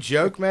 McLaren. You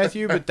joke,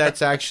 Matthew, but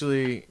that's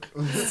actually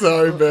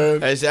Sorry, man.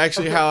 that's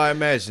actually how I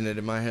imagine it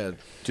in my head.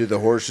 Do the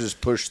horses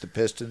push the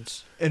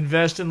pistons?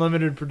 Invest in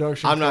limited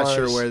production. I'm not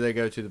sure cars, where they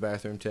go to the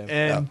bathroom, Tim.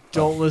 And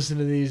don't listen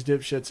to these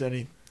dipshits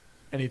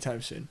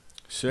anytime soon.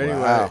 So anyway,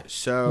 Wow.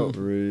 so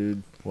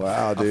rude.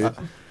 Wow, dude.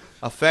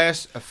 a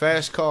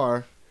fast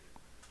car.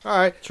 All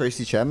right.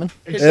 Tracy Chapman?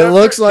 Except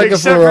looks like a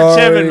except for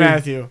Tim Ferrari. and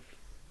Matthew.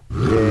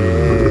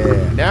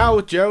 Yeah. Now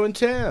with Joe and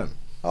Tim.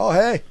 Oh,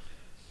 hey.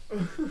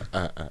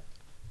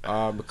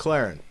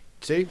 McLaren.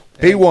 See?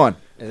 P1.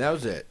 And that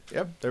was it.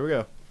 Yep, there we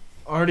go.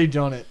 Already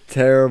done it.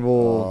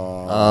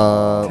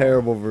 Terrible.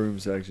 Terrible room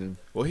section.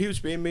 Well, he was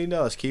being mean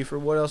to us, Kiefer.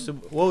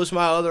 What was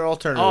my other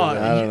alternative? Oh, I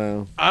don't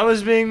know. I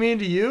was being mean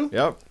to you.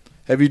 Yep.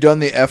 Have you done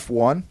the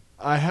F1?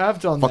 I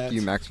have done Fuck that.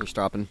 you, Max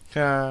Verstappen.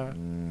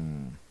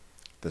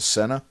 The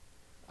Senna?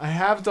 I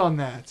have done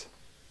that.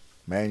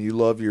 Man, you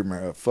love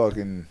your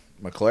fucking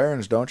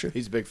McLarens, don't you?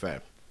 He's a big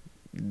fan.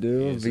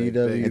 Do a He's a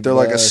VW. big- Ain't there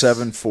like a bus.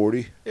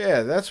 740?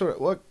 Yeah, that's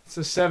what. It's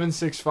a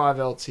 765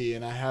 LT,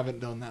 and I haven't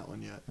done that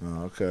one yet.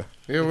 Oh, okay.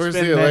 Yeah, It's where's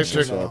been the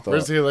mentioned, electric? though.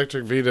 Where's the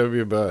electric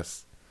VW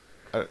bus?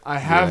 I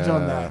have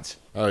done Yeah. that.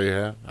 Oh,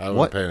 yeah. I wasn't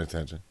What? paying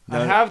attention. I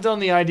have done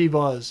the ID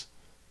Buzz.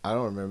 I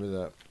don't remember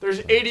that. There's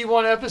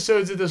 81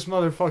 episodes of this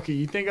motherfucker.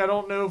 You think I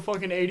don't know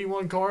fucking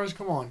 81 cars?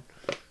 Come on.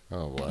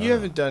 Oh wow. You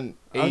haven't done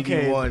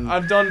Okay, 81.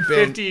 I've done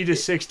Ben- 50 to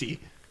 60.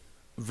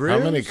 How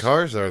many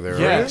cars are there on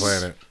the Yes.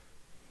 planet?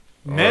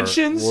 Or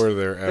Mentions? were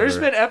there ever? There's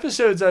been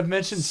episodes I've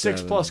mentioned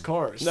 6 7. plus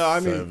cars. No, I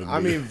mean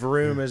 70.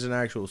 Vroom as an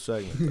actual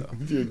segment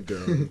though. You're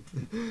dumb.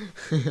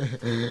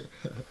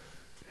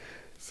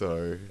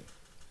 Sorry.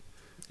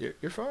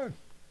 You're fine.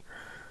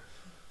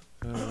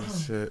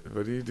 Oh shit!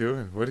 What are you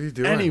doing? What are you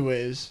doing?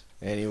 Anyways,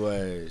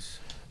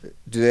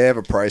 Do they have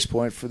a price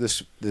point for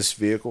this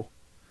vehicle?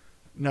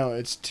 no,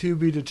 it's to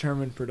be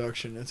determined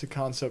production. It's a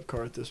concept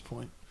car at this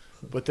point.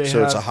 But they So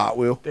have it's a Hot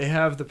Wheel? they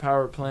have the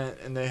power plant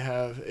and they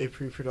have a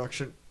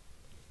pre-production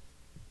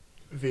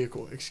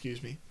vehicle,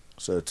 excuse me.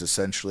 So it's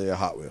essentially a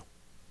Hot Wheel.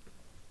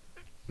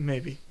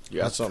 Maybe. You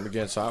got something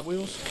against Hot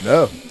Wheels?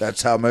 No,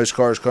 that's how most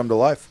cars come to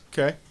life.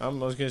 Okay, I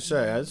was gonna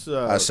say that's.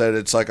 I said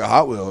it's like a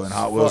Hot Wheel, and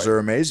Hot Wheels fuck. are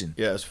amazing.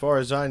 Yeah, as far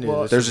as I knew,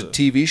 Well, this There's was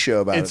a TV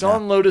show about It's it now.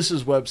 on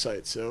Lotus's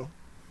website, so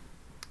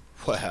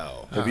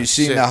Wow. Have Oh, you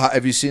seen shit.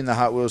 Have you seen the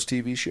Hot Wheels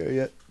TV show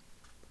yet?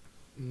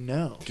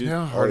 no. Do you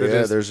know how Oh hard it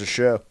yeah, is? there's a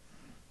show.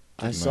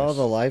 I saw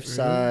the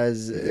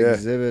life-size Yeah.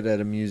 exhibit at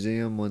a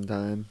museum one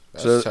time.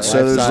 So That's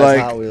there's Life-size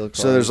Hot Wheel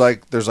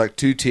there's like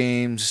two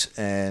teams,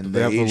 and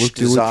They have they the each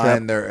loop-de-loop design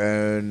trap? their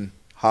own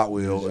Hot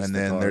Wheel, just and the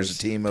then there's a cars.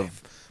 team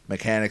of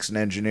mechanics and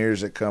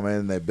engineers that come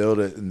in, they build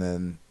it, and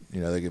then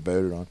they get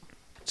voted on.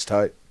 It's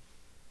tight.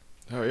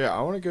 Oh yeah,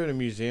 I want to go to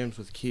museums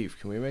with Keith.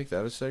 Can we make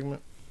that a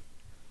segment?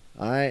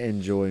 I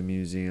enjoy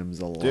museums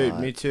a lot. Dude,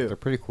 me They're too.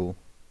 pretty cool.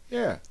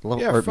 Yeah. I love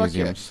Yeah, art fuck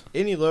yeah. museums.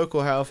 Any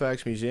local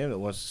Halifax museum that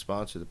wants to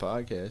sponsor the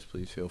podcast,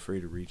 please feel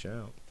free to reach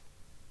out.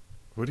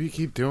 What do you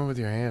keep doing with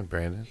your hand,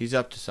 Brandon? He's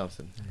up to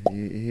something.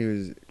 He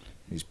was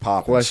He's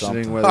popping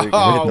questioning something. whether he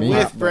Oh, could hit the with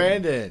hot button.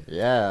 Brandon.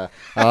 Yeah.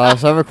 So I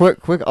have a quick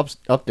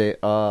update.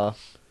 Whoa.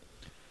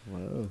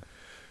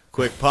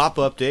 Quick pop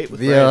update with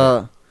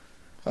The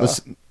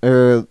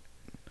Brandon.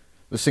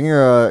 the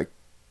singer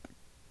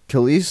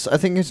Khalees, I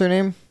think is her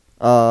name.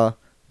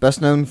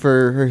 Best known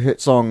for her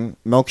hit song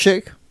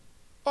 "Milkshake."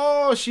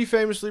 Oh, she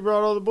famously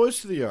brought all the boys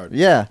to the yard.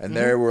 Yeah. And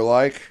they were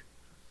like,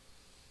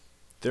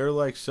 They're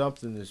like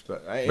something this,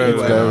 but Better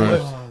anyway. than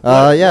what-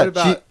 ours. Yeah. what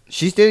about-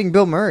 she's dating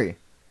Bill Murray.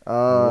 What?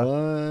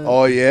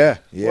 oh yeah,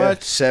 yeah,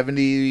 What?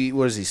 70.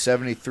 What is he?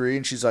 73,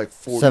 and she's like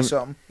 40 Seven-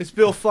 something. It's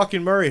Bill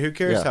fucking Murray. Who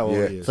cares Yeah. how old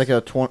Yeah. he is? It's like a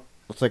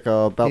It's like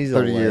about He's a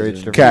 30-year age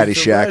legend. difference. He's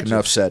a Caddyshack. legend.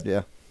 Enough said.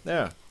 Yeah.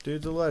 Yeah,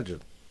 dude's a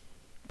legend.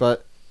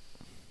 But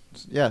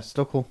yeah,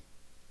 still cool.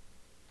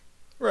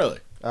 Really?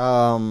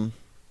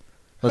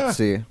 Let's Huh.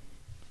 see.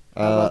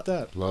 How about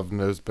that? Love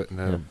knows but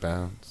no Yeah. Uh,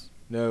 bounds.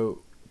 No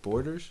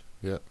borders?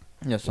 Yeah,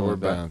 Or something like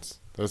that. bounds.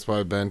 That's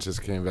why Ben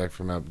just came back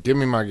from out. Give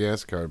me my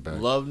gas card back.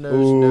 Love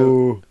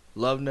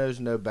knows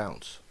no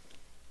bounce.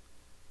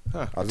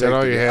 I'll Is take that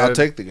all the, you I'll had?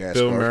 take the gas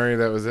Bill card. Murray,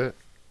 that was it?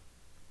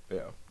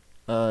 Yeah.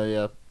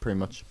 Yeah, pretty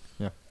much.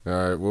 Yeah.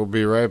 All right, we'll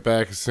be right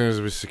back as soon as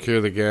we secure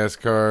the gas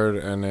card,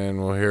 and then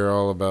we'll hear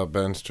all about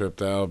Ben's trip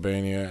to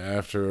Albania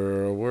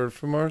after a word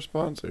from our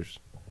sponsors.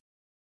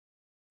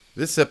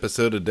 This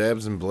episode of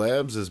Dabs and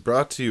Blabs is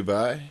brought to you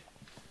by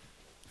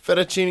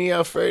Fettuccine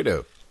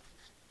Alfredo.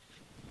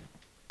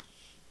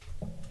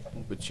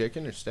 With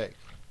chicken or steak?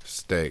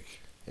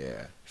 Steak.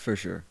 Yeah. For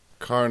sure.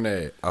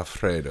 Carne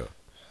Alfredo,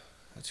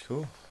 That's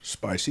cool.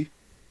 Spicy.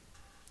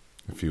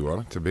 if you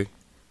want it to be.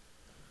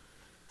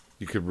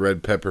 You could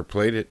red pepper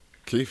plate it.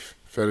 Keith,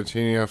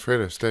 Fettuccine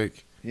Alfredo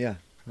steak. Yeah,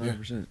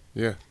 100%.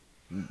 Yeah.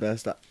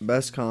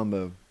 Best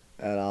combo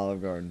at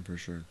Olive Garden for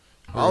sure.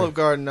 Olive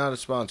Garden, not a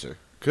sponsor.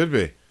 Could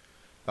be.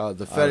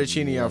 The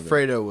fettuccine love it.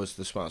 Alfredo was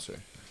the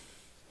sponsor.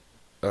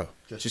 Oh.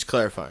 Just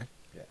clarifying.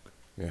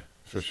 Yeah,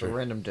 for Just a sure.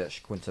 random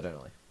dish,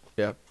 coincidentally.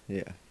 Yeah.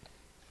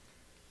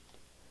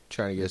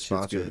 Trying to get That shit's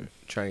sponsored. good.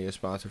 Trying to get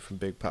sponsored from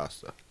Big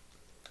Pasta.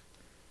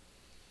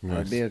 Nice.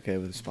 I'd be okay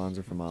with a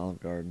sponsor from Olive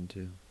Garden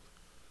too.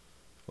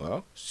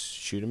 Well,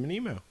 shoot him an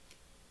email.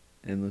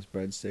 Endless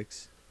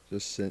breadsticks.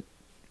 Just sent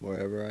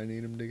wherever I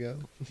need them to go.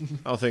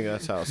 I don't think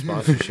that's how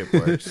sponsorship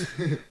works.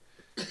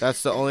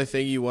 That's the only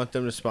thing you want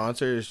them to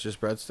sponsor is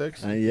just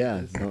breadsticks?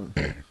 Yeah. Don't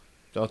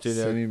Don't do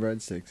send that me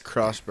breadsticks.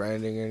 cross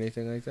branding or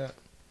anything like that.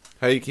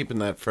 How you keeping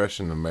that fresh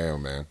in the mail,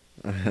 man?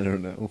 I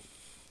don't know.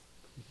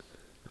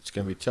 It's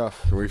gonna be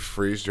tough. Can we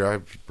freeze dry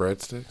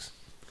breadsticks?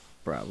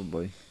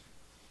 Probably.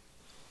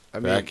 I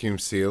mean, Vacuum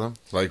seal them?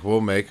 Like,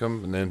 we'll make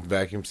them and then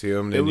vacuum seal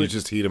them, It then you would-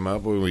 just heat them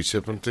up when we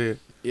ship them to you?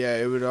 yeah,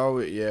 it would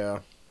always. Yeah.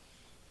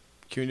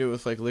 Can we do it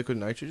with like liquid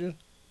nitrogen?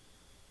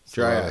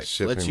 Dry So, ice.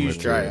 shipping Let's use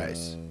dry material.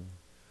 ice.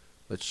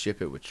 Let's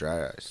ship it with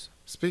dry ice.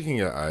 Speaking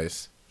of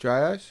ice,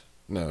 Dry ice?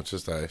 no,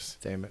 just ice.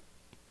 Damn it.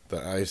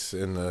 The ice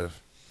in the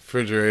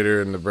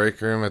refrigerator in the break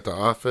room at the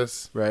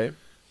office. Right?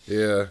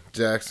 Yeah,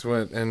 Jax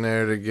went in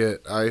there to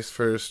get ice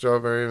for his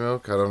strawberry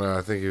milk. I don't know.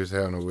 I think he was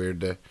having a weird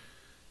day.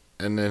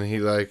 And then he,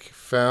 like,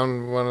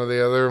 found one of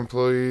the other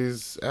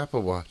employees'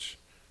 Apple Watch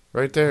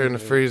right there in the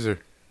freezer.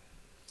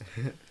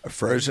 A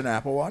frozen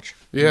Apple Watch.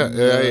 Yeah,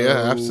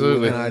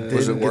 absolutely. And I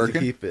Was it didn't get working? to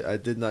keep it. I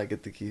did not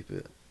get to keep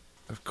it.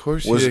 Of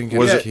course you Was- didn't get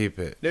was to it- keep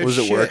it. No Was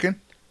it shit. working?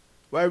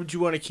 Why would you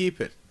want to keep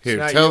it? It's Here,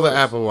 not tell the yours.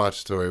 Apple Watch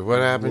story. What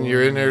happened?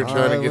 You're in there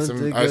trying to get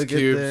some ice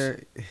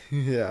cubes.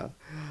 Yeah,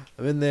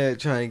 I'm in there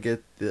trying to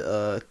get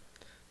the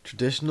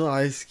traditional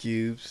ice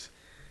cubes,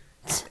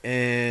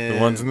 and The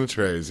ones in the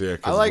trays, yeah.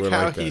 'cause I like we're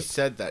how like he that.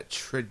 said that.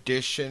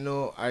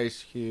 Traditional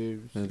ice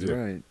cubes. That's Yeah.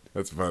 right.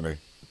 That's funny.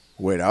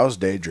 Wait, I was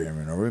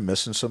daydreaming. Are we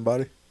missing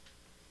somebody?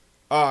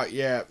 Oh,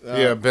 yeah.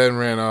 Yeah, Ben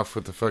ran off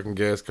with the fucking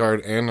gas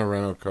card and the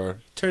rental car.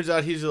 Turns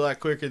out he's a lot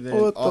quicker than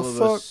What all the of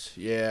fuck? us.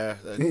 Yeah.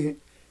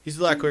 He's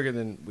a lot quicker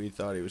than we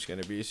thought he was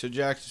going to be. So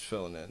Jax is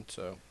filling in.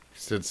 So He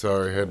said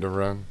sorry, had to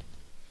run.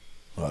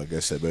 Well, I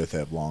guess they both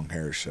have long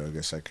hair, so I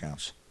guess that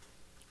counts.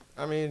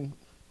 I mean,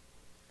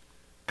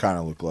 Kind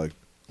of look like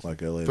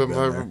Elliot. But Ben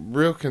my there.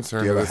 real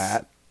concern Do you have a with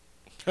hat?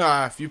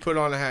 if you put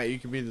on a hat, you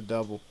can be the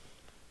double.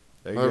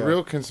 There you my go.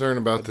 real concern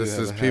I about do this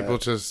have is a people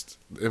hat. just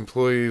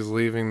employees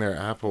leaving their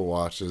Apple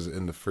Watches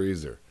in the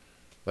freezer.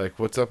 Like,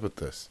 what's up with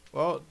this?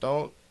 Well,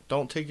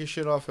 don't take your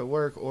shit off at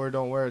work or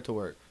don't wear it to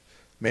work.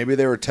 Maybe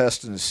they were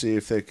testing to see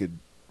if they could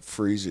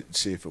freeze it and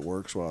see if it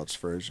works while it's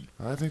frozen.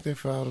 I think they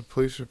filed a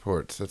police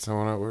report. Said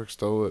someone at work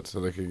stole it so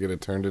they could get it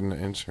turned into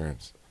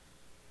insurance.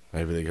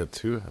 Maybe they got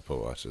 2 Apple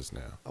Watches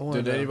now. I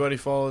wanna Did know. anybody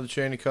follow the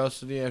chain of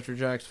custody after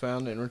Jax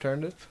found it and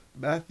returned it?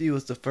 Matthew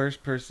was the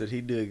first person.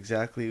 He knew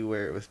exactly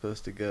where it was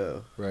supposed to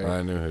go. Right.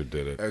 I knew who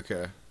did it.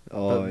 Okay.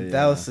 Oh, But yeah.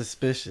 that was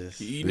suspicious.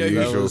 You The know,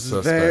 usual that was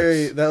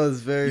suspects. That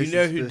was very. you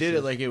know who did it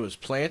suspicious. like it was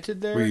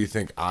planted there? Well, you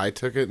think I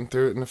took it and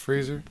threw it in the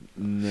freezer?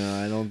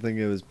 No, I don't think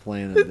it was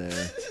planted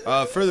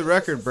there. For the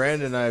record,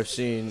 Brandon and I have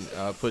seen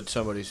put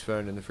somebody's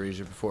phone in the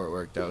freezer before it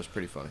worked. That was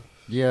pretty funny.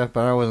 Yeah,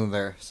 but I wasn't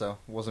there, so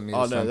it wasn't me.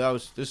 Oh this no,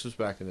 time. this was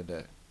back in the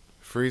day.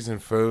 Freezing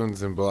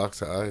phones and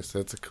blocks of ice.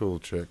 That's a cool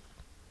trick.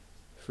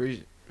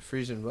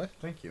 Freezing what?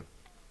 Thank you.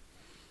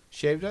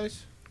 Shaved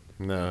ice?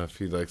 No,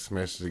 if you like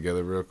smash it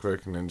together real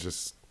quick and then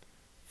just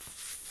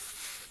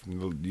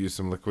use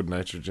some liquid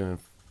nitrogen and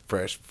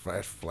flash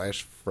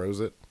froze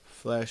it.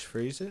 Flash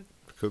freeze it?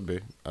 Could be.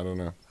 I don't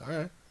know. All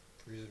right.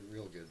 Freeze it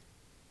real good.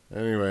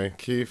 Anyway,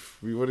 Keith,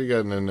 what do you got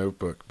in the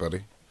notebook,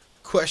 buddy?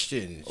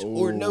 Questions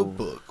or Oh,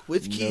 notebook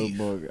with Keith.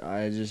 Notebook.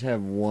 I just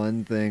have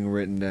one thing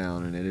written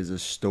down, and it is a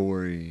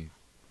story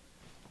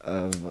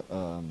of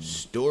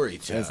Story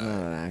time. It's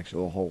not an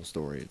actual whole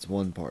story. It's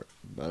one part,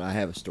 but I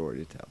have a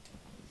story to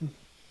tell.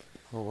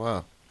 Oh,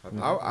 wow.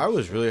 I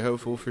was really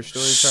hopeful for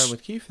story time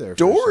with Keith there.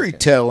 For a second.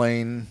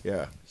 Storytelling.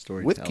 Yeah.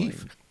 Storytelling. With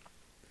Keith.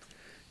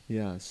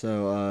 Yeah.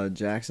 So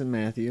Jackson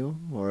Matthew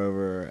were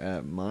over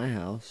at my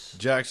house.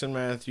 Jackson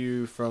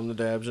Matthew from the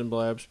Dabs and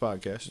Blabs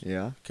podcast.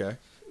 Yeah. Okay.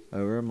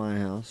 Over at my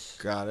house.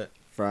 Got it.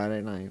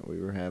 Friday night,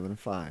 we were having a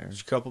fire.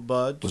 Just a couple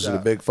buds. Was it a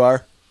big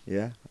fire?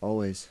 Yeah,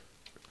 always.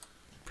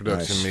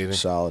 Production Nice. meeting.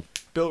 Solid.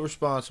 Built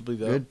responsibly,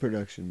 though. Good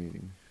production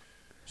meeting.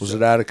 Was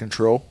it out of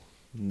control?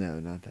 No,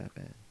 not that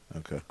bad.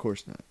 Okay. Of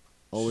course not.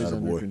 Always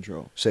under Attaboy.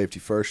 control. Safety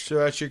first.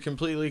 So at your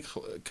completely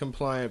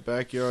compliant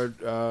backyard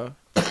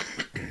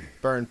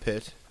burn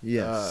pit.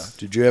 Yes.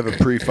 Did you have a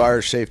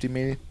pre-fire safety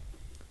meeting?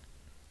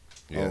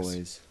 Yes.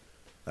 Always.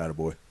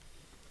 Attaboy.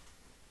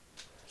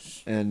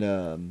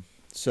 And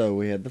so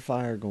we had the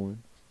fire going.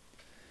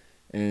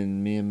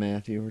 And me and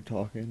Matthew were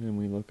talking, and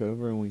we look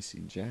over and we see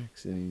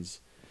Jax, and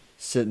he's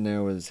sitting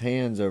there with his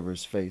hands over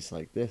his face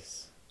like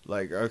this.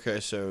 Like,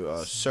 okay, so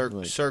Like-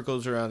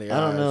 circles around the eyes.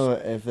 I don't know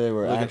if they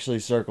were Looking- actually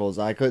circles.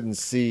 I couldn't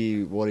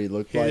see what he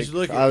looked He like. was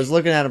looking- I was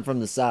looking at him from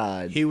the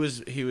side. He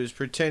was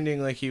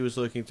pretending like he was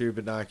looking through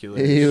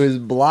binoculars. He was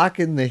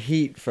blocking the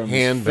heat from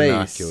Hand his face.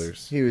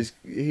 binoculars.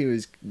 He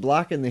was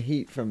blocking the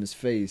heat from his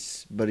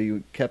face, but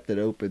he kept it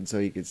open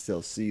so he could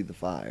still see the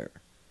fire.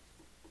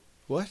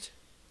 What?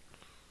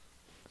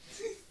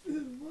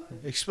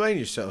 Explain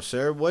yourself,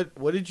 sir. What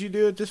did you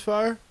do at this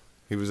fire?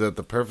 He was at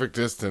the perfect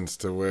distance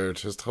to where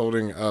just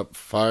holding up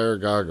fire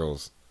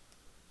goggles.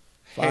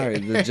 Fire,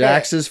 the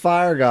Jax's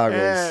fire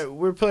goggles.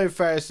 We're playing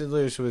fast and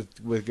loose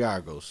with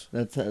goggles.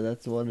 That's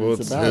what Well,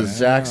 it's it's about. his- It's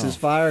Jax's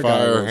fire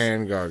Fire goggles.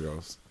 hand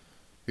goggles.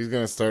 He's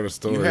going to start a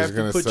store. You have He's to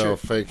going to put sell your-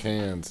 fake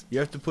hands. You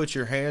have to put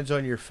your hands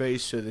on your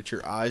face so that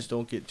your eyes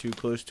don't get too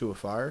close to a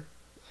fire.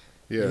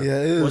 Yeah.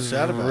 it What's was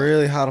that about?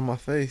 really hot on my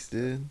face,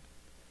 dude.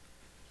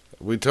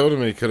 We told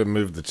him he could have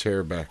moved the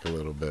chair back a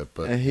little bit,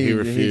 but And he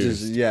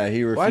refused. he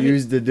Why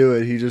refused to do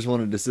it. He just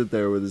wanted to sit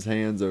there with his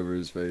hands over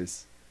his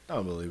face.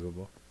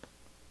 Unbelievable.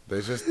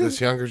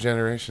 This younger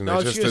generation,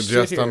 No, they it's just just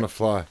adjust sit on here. the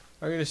fly.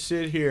 I'm gonna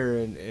sit here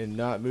and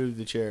not move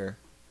the chair.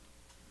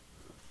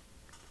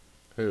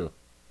 Who?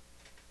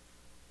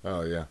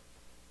 Oh, yeah.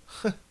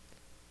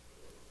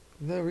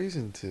 No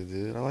reason to,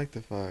 dude. I like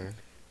the fire.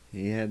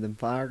 He had them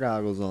fire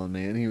goggles on,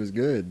 man. He was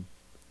good.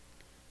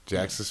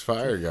 Jax's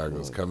fire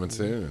goggles coming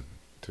soon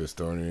to a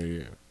store near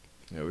you.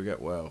 Yeah, we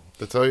got well.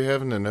 That's all you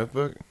have in the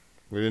notebook?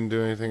 We didn't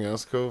do anything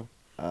else cool?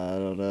 I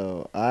don't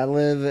know. I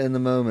live in the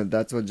moment.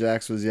 That's what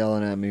Jax was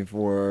yelling at me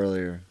for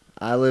earlier.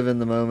 I live in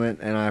the moment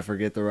and I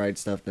forget to write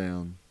stuff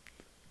down.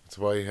 That's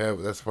why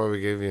we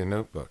gave you a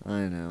notebook.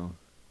 I know.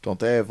 Don't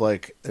they have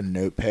like a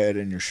notepad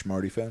in your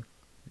smarty phone?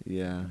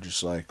 Yeah.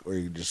 Just like, or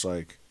you just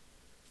like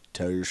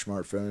tell your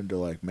smartphone to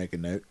like make a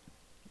note.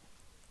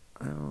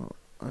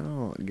 I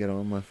don't get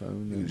on my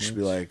phone. You that just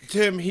be much. like,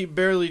 Tim, he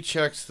barely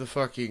checks the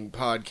fucking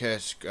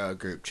podcast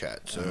group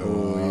chat. So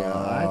Oh, yeah,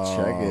 I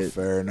check it.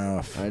 Fair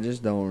enough. I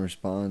just don't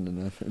respond to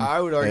nothing.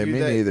 I would Hey, argue me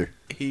that neither.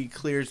 he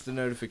clears the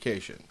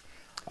notification.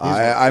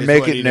 I is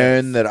make what it he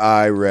known does. that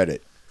I read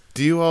it.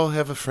 Do you all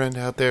have a friend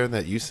out there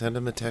that you send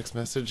them a text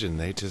message and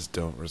they just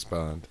don't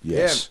respond?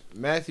 Yes. Yeah,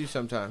 Matthew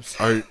sometimes.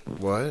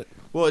 What?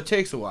 Well, it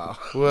takes a while.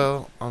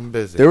 Well, I'm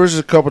busy. There was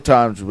a couple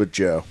times with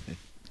Joe,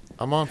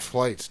 I'm on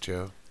flights,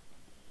 Joe.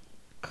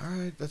 All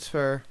right, that's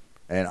fair.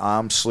 and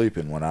I'm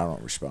sleeping when I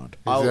don't respond.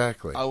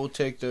 Exactly. I will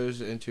take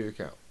those into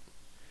account.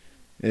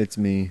 It's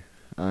me.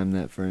 I'm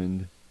that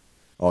friend.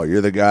 Oh,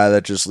 you're the guy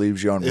that just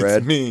leaves you on It's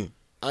red? me.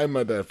 I'm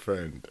that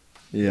friend.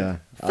 Yeah.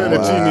 Fettuccine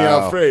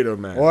Wow. Alfredo,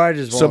 man. Or I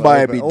just won't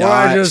Somebody open- be or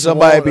I dying. just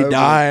Somebody won't be open it.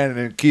 dying,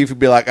 and Keith would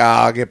be like,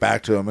 I'll get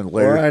back to him and Or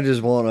later. I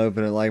just won't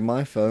open it. Like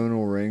my phone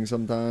will ring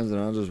sometimes,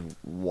 and I'll just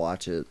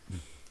watch it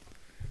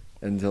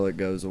until it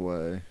goes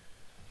away.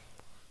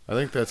 I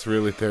think that's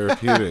really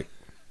therapeutic.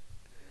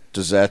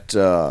 Does that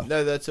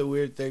No, that's a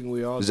weird thing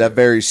we all is do. that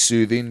very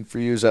soothing for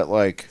you? Is that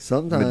like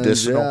Sometimes,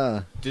 medicinal?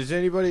 yeah. Does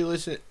anybody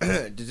listen?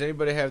 Does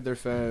anybody have their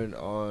phone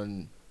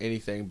on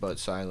anything but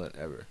silent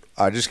ever?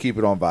 I just keep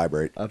it on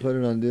vibrate. I put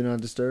it on Do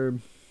Not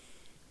Disturb.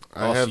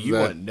 I Also, have you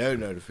that. want no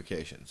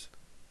notifications.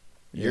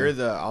 You're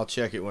the I'll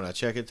check it when I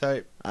check it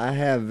type. I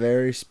have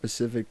very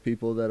specific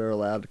people that are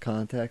allowed to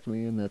contact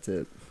me, and that's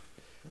it.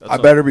 That's I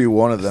all- better be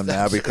one of them now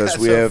That's- because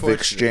that's we have unfortunate.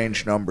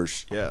 exchange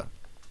numbers. Yeah.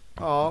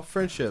 Oh,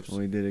 friendships.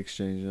 We did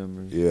exchange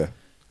numbers. Yeah,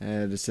 I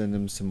had to send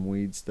him some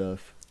weed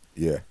stuff.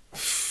 yeah.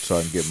 So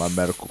I can get my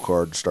medical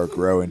card and start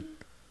growing.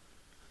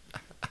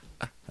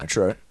 That's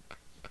right.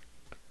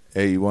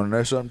 Hey, you want to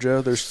know something,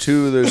 Joe? There's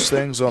 2 of those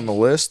things on the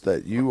list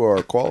that you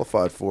are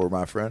qualified for,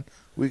 my friend.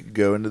 We could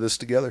go into this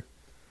together.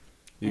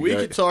 We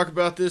could talk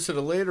about this at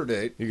a later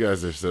date. You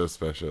guys are so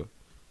special.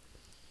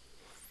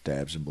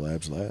 Dabs and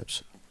Blabs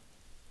Labs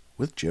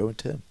with Joe and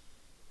Tim.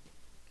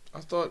 I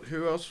thought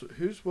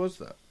whose was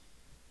that?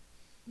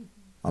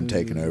 I'm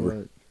taking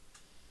over.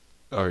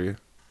 Are you?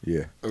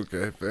 Yeah.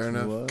 Okay, fair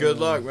enough. What? Good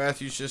luck,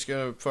 Matthew's just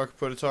gonna fucking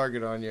put a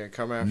target on you and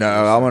come after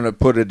No, you. I'm gonna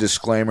put a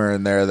disclaimer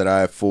in there that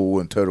I have full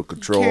and total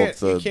control of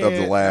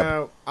the lab.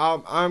 No,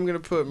 I'm gonna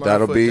put my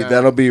That'll foot be down.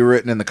 that'll be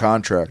written in the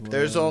contract.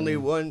 There's only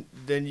one.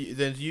 Then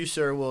you,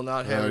 sir, will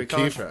not have a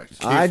Keith-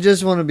 contract. I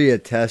just want to be a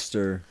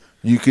tester.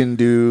 You can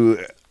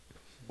do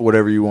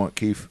whatever you want,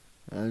 Keith.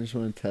 I just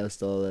want to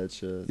test all that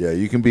shit. Yeah,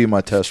 you can be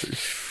my tester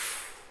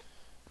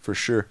for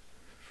sure.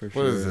 For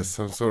sure. What is this?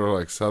 Some sort of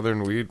like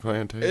southern weed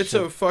plantation? It's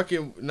a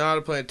fucking not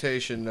a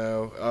plantation,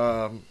 no.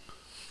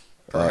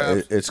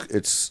 Perhaps,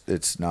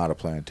 It's not a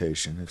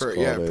plantation. It's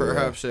called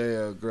perhaps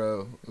a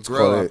grow it's grow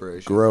called a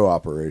operation. grow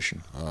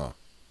operation. Oh,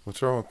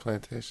 what's wrong with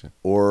plantation?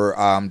 Or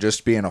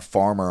just being a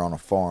farmer on a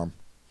farm,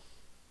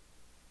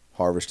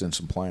 harvesting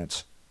some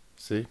plants.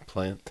 See,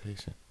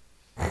 plantation.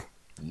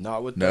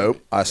 Not with Nope,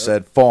 that. I Nope.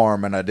 said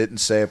farm and I didn't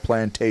say a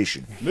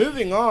plantation.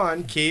 Moving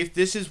on, Keith.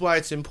 This is why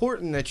it's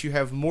important that you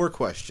have more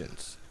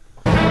questions.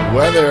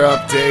 Weather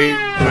update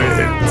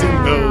with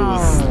Timbo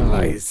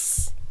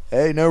Slice.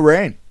 Hey, no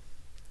rain.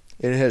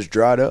 It has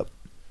dried up.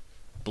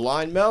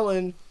 Blind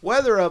Melon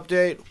weather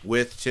update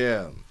with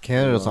Tim.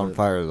 Canada's on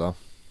fire though.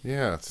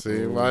 Yeah,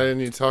 see, why didn't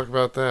you talk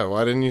about that?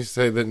 Why didn't you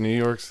say that New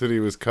York City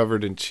was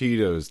covered in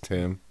Cheetos,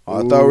 Tim?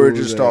 I thought we were Ooh,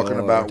 just they talking are.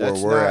 about where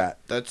That's we're not.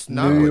 at. That's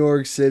not. New what-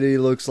 York City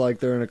looks like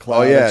they're in a Oh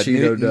cloud yeah, of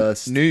Cheeto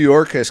dust. New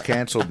York has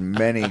canceled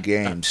many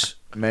games,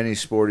 many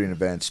sporting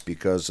events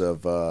because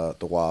of the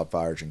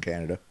wildfires in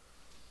Canada.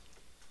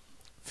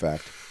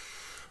 Fact.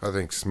 I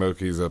think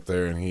Smokey's up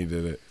there and he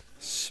did it.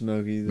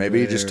 Smokey the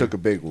Maybe he just Bear. took a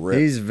big rip.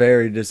 He's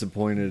very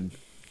disappointed.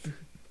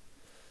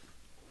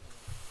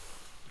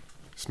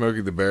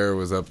 Smokey the Bear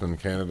was up in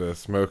Canada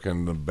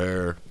smoking the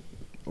bear.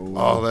 Ooh.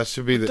 Oh, that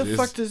should be What the. the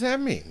fuck does that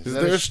mean? Is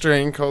there a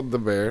strain called the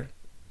bear?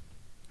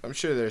 I'm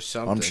sure there's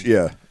something.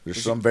 Yeah,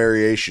 there's some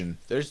variation.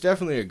 There's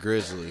definitely a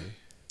grizzly.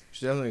 There's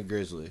definitely a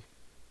grizzly.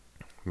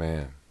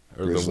 Man.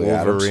 Or Grizzly the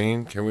Adams?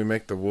 Wolverine. Can we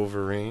make the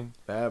Wolverine?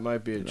 That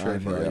might be a I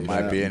trademark. think That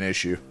Yeah. might be an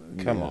issue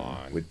Come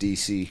on. with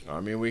DC. I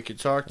mean, we could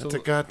talk That's a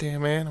to.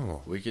 goddamn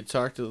animal. We could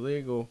talk to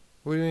legal.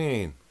 What do you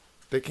mean?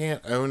 They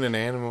can't own an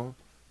animal.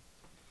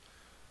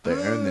 They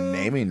own the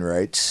naming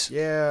rights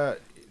Yeah.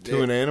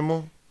 To an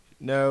animal?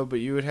 No, but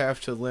you would have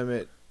to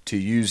limit. to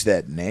use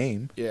that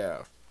name Yeah.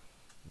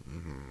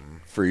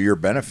 for your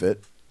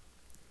benefit.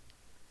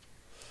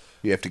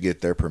 You have to get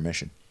their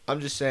permission.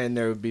 I'm just saying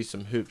there would be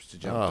some hoops to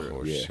jump Oh,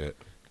 through. yeah. shit.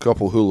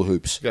 Couple hula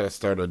hoops. You gotta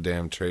start a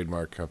damn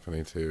trademark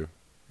company, too.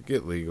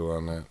 Get legal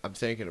on that. I'm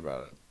thinking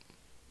about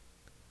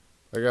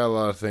it. I got a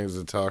lot of things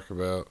to talk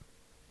about.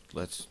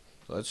 Let's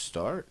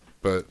start.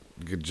 But,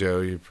 good Joe,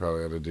 you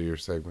probably ought to do your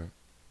segment.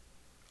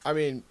 I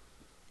mean,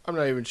 I'm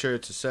not even sure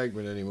it's a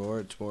segment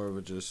anymore. It's more of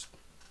a just.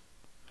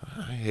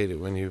 I hate it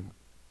when you...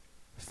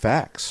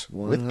 Facts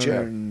with Joe.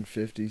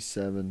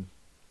 157.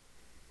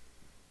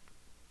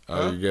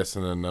 Oh, you're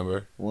guessing a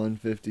number?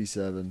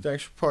 157.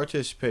 Thanks for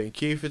participating,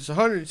 Keith. It's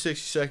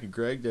 162nd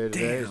Greg Day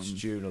today. It's Damn.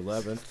 June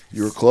 11th.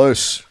 You were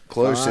close.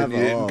 Close, and you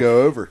 5 didn't off.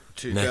 go over.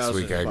 Next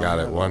week I got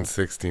it 2005.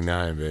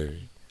 169,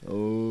 baby.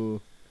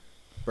 Oh.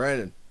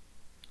 Brandon,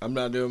 I'm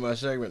not doing my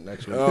segment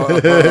next week.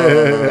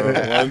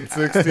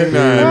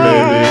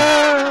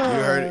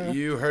 169, baby.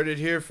 You heard it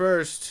here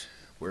first.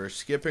 We're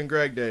skipping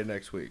Greg Day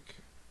next week.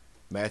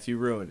 Matthew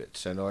ruined it.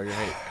 Send all your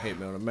hate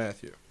mail to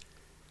Matthew.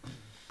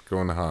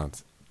 Going to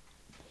Hans.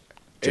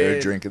 Joe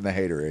And- drinking the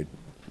haterade.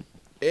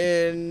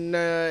 In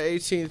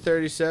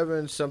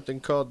 1837, something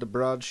called the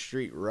Broad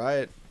Street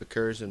Riot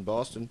occurs in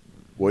Boston.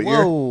 What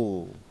year?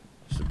 Whoa.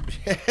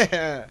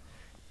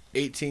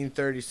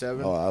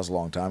 1837. Oh, that was a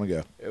long time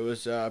ago. It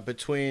was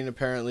between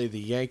apparently the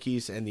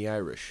Yankees and the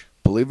Irish.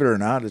 Believe it or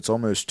not, it's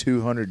almost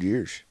 200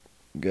 years.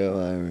 Go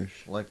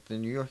Irish. Like the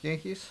New York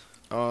Yankees?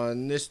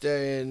 On this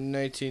day in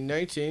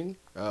 1919,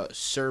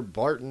 Sir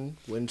Barton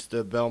wins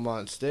the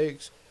Belmont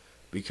Stakes,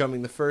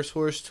 becoming the first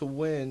horse to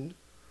win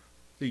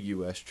the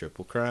U.S.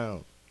 Triple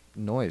Crown.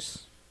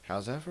 Noise.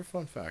 How's that for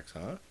fun facts,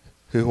 huh?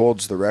 Who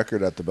holds the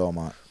record at the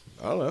Belmont?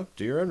 I don't know.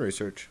 Do your own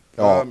research.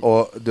 Don't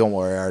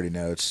worry. I already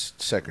know. It's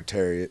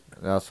Secretariat.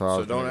 That's what I So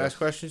was don't gonna ask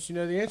questions you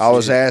know the answer I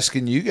was to.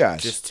 asking you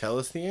guys. Just tell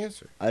us the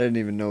answer. I didn't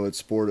even know what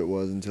sport it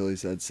was until he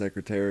said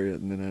Secretariat,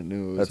 and then I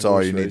knew it was That's all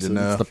horse you need to racing.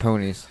 know. It's the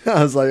ponies.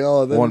 I was like,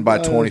 oh, then Won by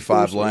it's 25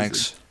 horse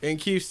lengths. In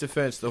Keith's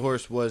defense, the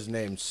horse was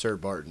named Sir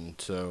Barton,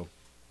 so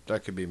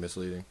that could be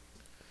misleading.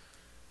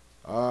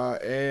 In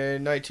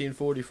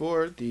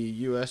 1944,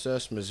 the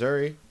USS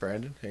Missouri.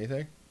 Brandon,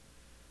 anything?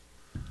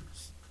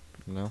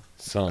 No.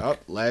 Sunk. Oh,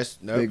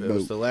 Big it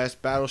was boat. the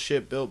last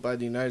battleship built by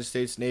the United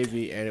States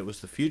Navy, and it was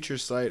the future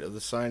site of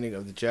the signing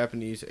of the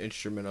Japanese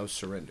Instrument of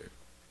Surrender.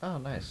 Oh,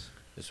 nice.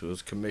 This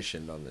was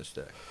commissioned on this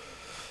day.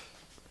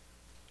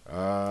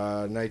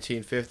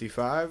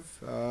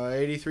 1955,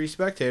 83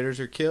 spectators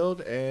are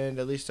killed and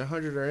at least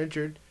 100 are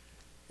injured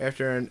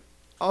after an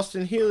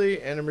Austin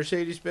Healey and a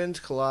Mercedes-Benz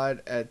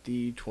collide at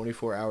the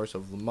 24 Hours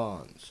of Le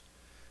Mans,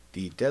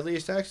 the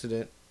deadliest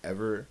accident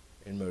ever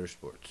in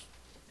motorsports.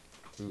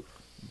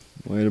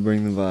 Way to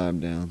bring the vibe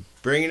down.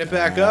 Bringing it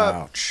back up,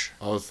 Ouch.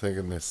 I was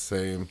thinking the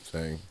same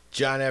thing.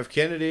 John F.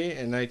 Kennedy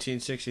in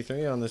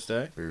 1963 on this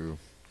day. Boo.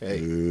 Hey,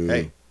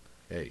 Boo.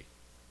 hey.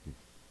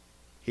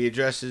 He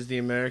addresses the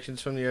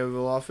Americans from the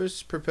Oval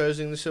Office,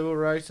 proposing the Civil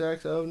Rights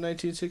Act of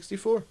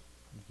 1964.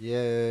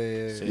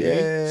 Yay. See?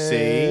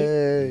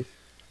 Yay.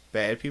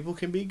 Bad people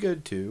can be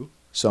good too.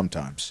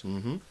 Sometimes.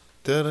 Mm-hmm.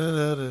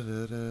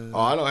 Da-da-da-da-da-da. Oh,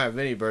 I don't have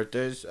any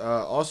birthdays.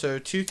 Also,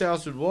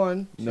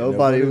 2001.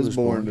 Nobody was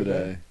born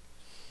today.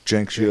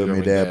 Jinx, you owe me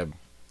a dab.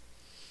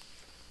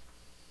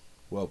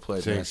 Well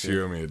played, Jinx, Matthew.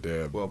 you owe me a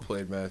dab. Well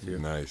played, Matthew.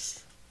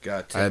 Nice.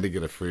 Got I had Tim. to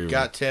get a free one.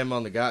 Got Tim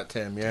on the got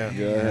Tim, yeah.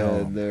 Go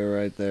ahead, there,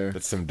 right there.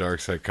 That's some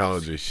dark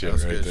psychology shit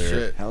That's right good there.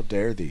 shit. How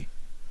dare thee?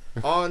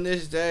 On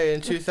this day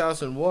in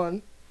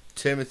 2001,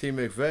 Timothy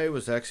McVeigh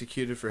was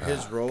executed for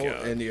his role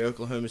God. in the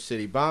Oklahoma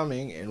City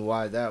bombing, and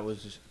why that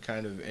was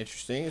kind of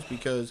interesting is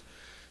because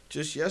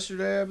just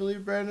yesterday, I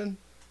believe, Brandon,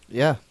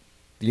 Yeah.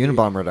 The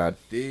Unabomber died.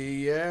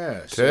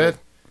 Ted?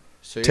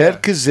 So,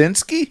 Ted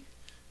Kaczynski?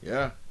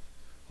 yeah.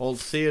 Old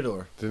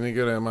Theodore. Didn't he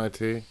go to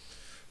MIT?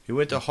 He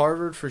went to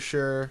Harvard for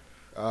sure.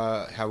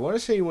 I want to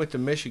say he went to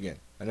Michigan.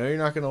 I know you're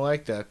not going to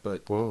like that,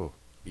 but Whoa.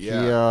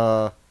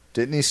 yeah.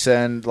 Didn't he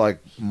send like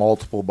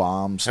multiple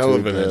bombs Hell to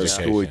of an the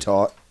education. school he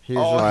taught? He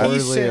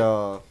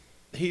was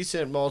He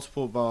sent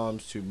multiple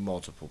bombs to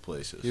multiple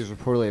places. he was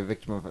reportedly a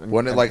victim of an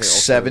Wasn't it like MK Ultra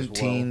as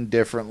 17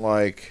 different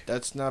like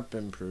That's not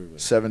been proven.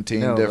 17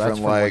 No, that's different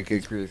from, like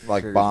conspiracy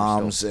like theories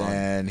bombs, were still fun.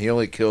 and he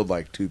only killed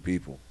like 2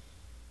 people.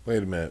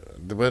 Wait a minute.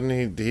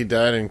 Wasn't he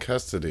died in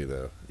custody,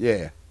 though?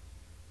 Yeah,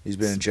 he's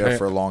been in jail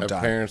for a long time.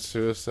 Apparent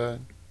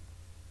suicide?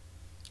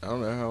 I don't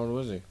know. How old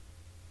was he?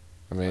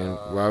 I mean,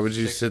 why would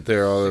you sit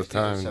there all the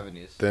time?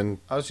 70s. Then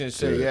I was going to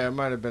say, Dude. yeah, it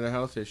might have been a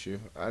health issue.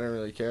 I didn't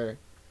really care.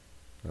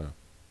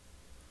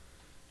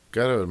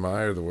 gotta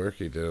admire the work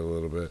he did a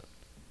little bit.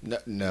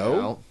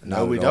 No,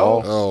 Not we at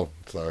don't. all. Oh,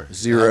 sorry.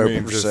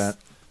 0%.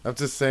 I'm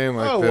just saying,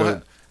 like, Oh,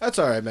 well, that's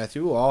all right,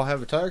 Matthew. We'll all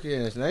have a turkey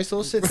and a nice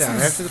little sit down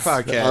after the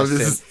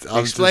podcast. and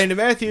explain to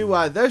Matthew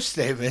why those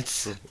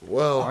statements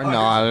well, Are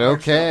not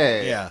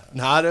okay. yeah,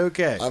 not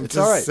okay. I'm it's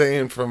just all right.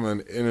 saying from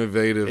an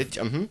innovative.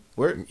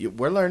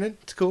 We're learning.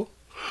 It's cool.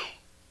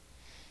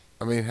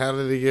 I mean, how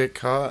did he get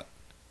caught?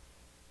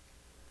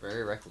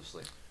 Very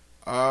recklessly.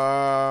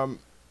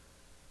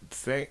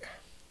 Think.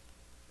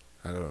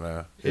 I don't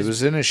know. It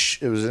was in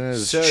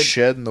his So-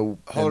 shed in the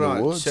Hold in on.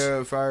 the woods.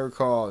 So if I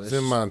recall, It's this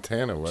in is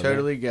Montana, wasn't it?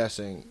 totally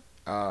guessing.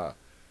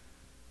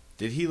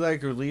 Did he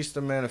like release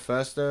the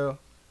manifesto?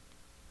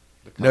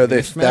 No,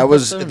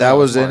 that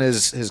was in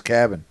his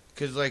cabin.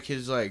 Cause like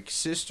his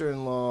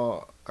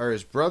sister-in-law or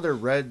his brother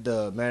read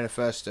the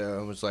manifesto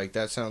and was like,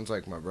 "That sounds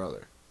like my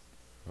brother."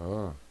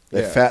 Oh,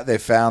 They Yeah. they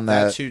found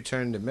that. That's who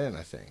turned him in,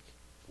 I think.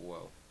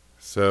 Whoa.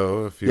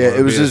 so if you Yeah, wanna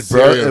it was be a his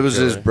brother. serial It was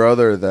his killer,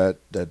 brother that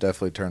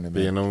definitely turned him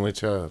be in. an only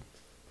child.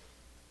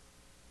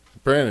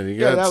 Brandon, you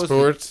Yeah, got that was the-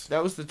 sports?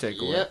 That was the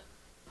takeaway. Yep.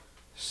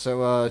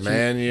 So,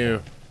 Man,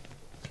 you.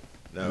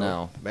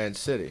 No. Man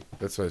City.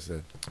 That's what I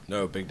said.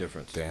 No, big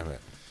difference. Damn it.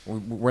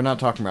 we're not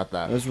talking about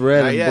that. That's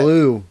red Not and yet.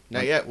 blue.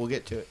 Not yet. We'll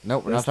get to it.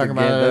 Nope, we're That's not talking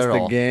the about gang, it that's at the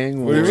all.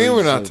 gang. What do you mean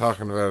we're not wars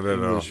talking about it at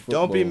all? English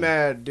Don't be football.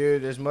 mad,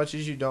 dude. As much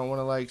as you don't want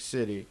to like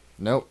City,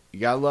 Nope. you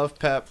gotta love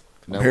Pep.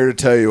 I'm Nope. here to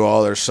tell you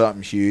all there's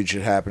something huge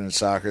that happened in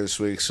soccer this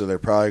week, so they're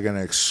probably going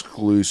to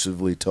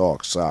exclusively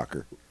talk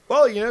soccer.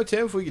 Well,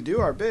 Tim, if we could do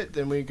our bit,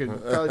 then we could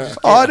probably just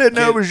Oh, I didn't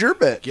know it was your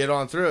bet. get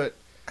on through it.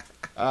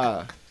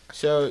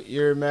 So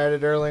you're mad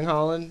at Erling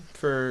Haaland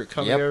for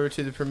coming Yep. over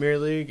to the Premier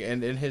League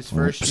and in his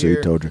first See,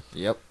 year told you.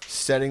 Yep.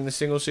 setting the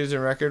single season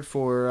record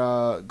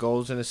for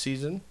goals in a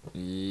season.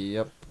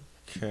 Yep.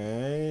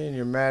 Okay, and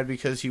you're mad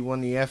because he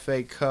won the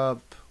FA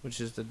Cup, which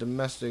is the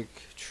domestic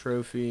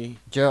trophy.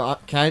 Joe,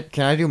 can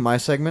I do my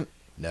segment?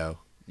 No,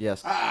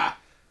 Yes.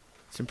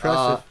 it's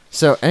impressive.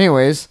 So,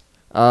 anyways,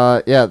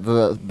 yeah,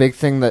 the big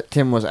thing that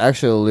Tim was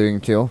actually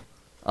alluding to,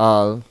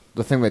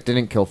 the thing that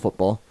didn't kill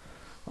football,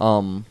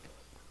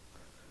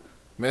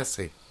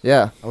 Messi.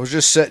 yeah, I was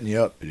just setting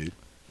you up, dude.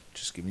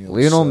 Just give me a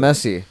little Lionel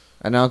setup. Messi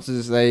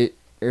announces that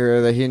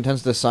that he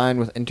intends to sign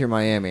with Inter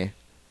Miami.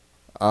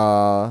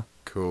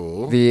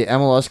 Cool. The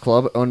MLS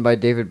club owned by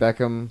David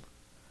Beckham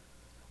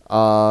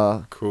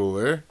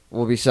Cooler.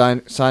 will be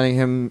signing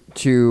him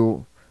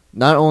to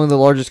not only the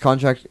largest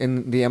contract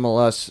in the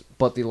MLS,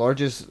 but the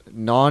largest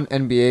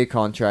non-NBA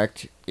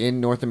contract in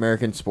North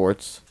American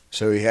sports.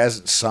 So he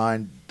hasn't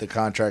signed the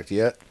contract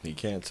yet. He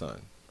can't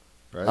sign,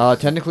 right?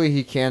 Technically,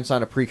 he can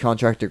sign a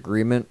pre-contract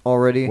agreement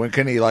already. When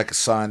can he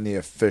sign the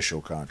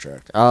official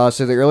contract?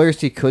 So the earliest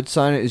he could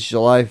sign it is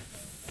July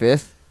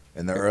 5th.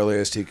 And the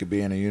earliest he could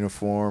be in a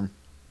uniform.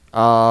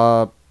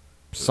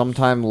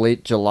 Sometime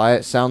late July,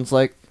 it sounds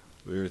like.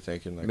 We were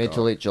thinking like Mid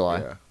to late July.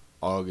 Yeah,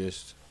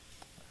 August.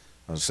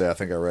 I was I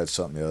think I read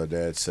something the other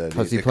day. It said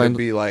 'Cause he it planned- could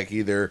be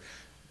either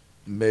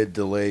mid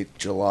to late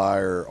July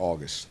or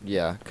August.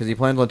 Yeah, because he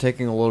plans on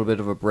taking a little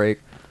bit of a break,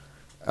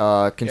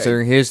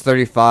 considering he is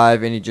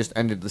 35 and he just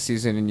ended the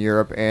season in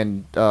Europe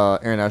and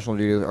international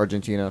duty with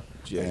Argentina.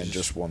 Yeah, and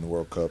just won the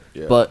World Cup.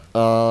 Yeah. But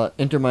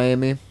Inter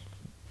Miami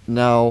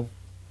now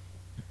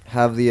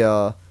have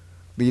the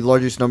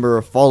largest number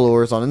of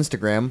followers on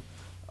Instagram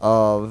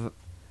of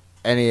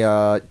any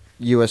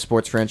U.S.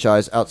 sports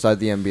franchise outside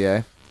the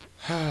NBA.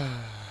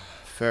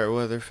 fair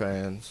weather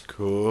fans.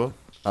 Cool.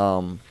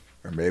 Um,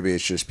 Or maybe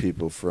it's just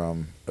people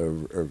from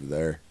over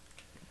there.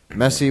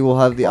 Messi will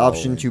have the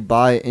option Following. to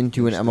buy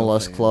into an Still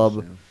MLS fans, club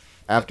yeah.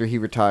 after he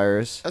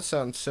retires. That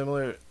sounds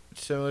similar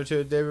to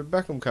a David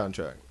Beckham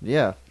contract.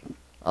 Yeah.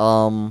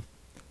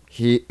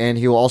 He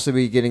will also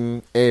be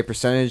getting a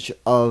percentage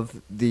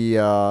of the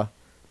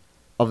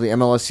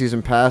MLS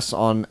season pass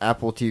on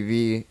Apple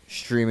TV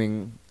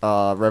streaming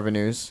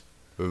revenues.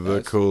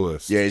 The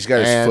coolest. Yeah, he's got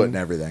his And- foot in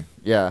everything.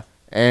 Yeah,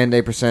 and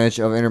a percentage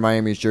of Inter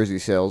Miami's jersey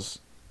sales.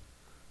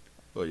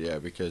 Well, yeah,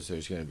 because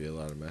there's going to be a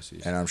lot of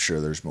Messis. And I'm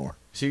sure there's more.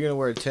 Is he going to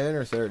wear 10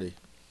 or 30?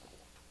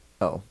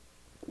 Oh,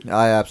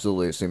 I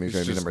absolutely assume he's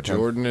He's going to be just number 10.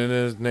 Jordan in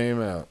his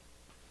name out.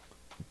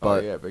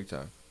 But Oh, yeah, big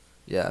time.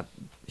 yeah,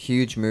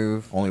 huge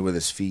move. Only with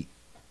his feet,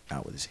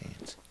 not with his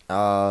hands.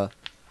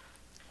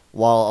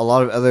 While a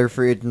lot of other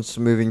free agents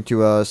moving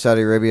to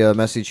Saudi Arabia,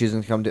 Messi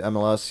choosing to come to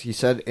MLS, he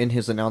said in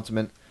his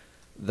announcement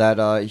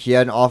that he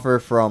had an offer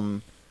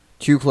from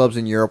 2 clubs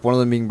in Europe, one of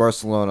them being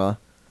Barcelona,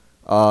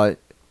 and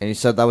he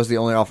said that was the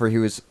only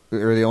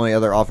the only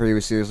other offer he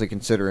was seriously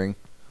considering.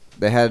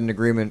 They had an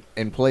agreement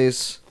in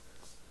place,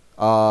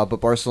 but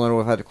Barcelona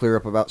would have had to clear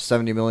up about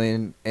 $70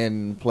 million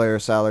in player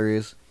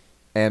salaries,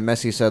 and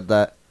Messi said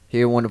that he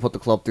didn't want to put the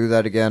club through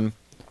that again.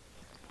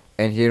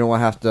 And he didn't want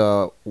to have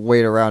to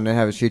wait around and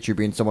have his future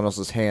be in someone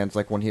else's hands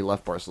like when he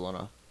left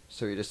Barcelona.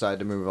 So he decided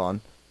to move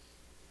on.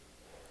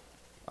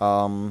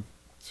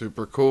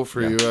 Super cool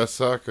for Yeah. U.S.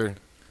 soccer.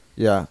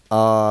 Yeah. Did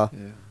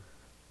And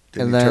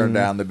he then- turn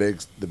down the big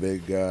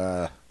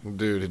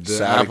Dude, the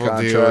Saudi Apple deal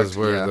contract? is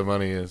where Yeah. the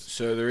money is.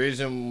 So the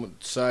reason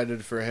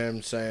cited for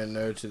him saying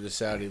no to the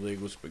Saudi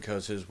league was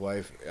because his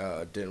wife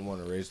didn't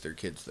want to raise their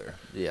kids there.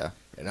 Yeah.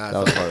 And I That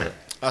was thought, part of it.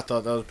 I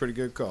thought that was a pretty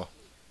good call.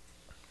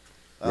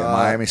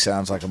 Miami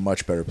sounds like a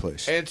much better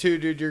place. And two,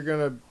 dude, you're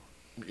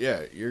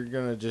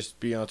gonna just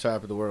be on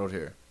top of the world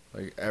here.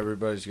 Like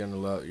everybody's gonna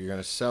love. You're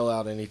gonna sell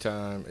out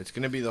anytime. It's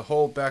gonna be the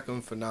whole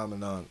Beckham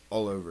phenomenon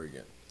all over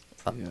again.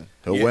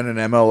 He'll Yeah. win an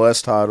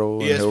MLS title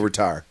and Yes. he'll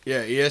retire.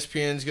 Yeah,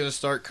 ESPN's gonna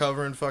start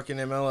covering fucking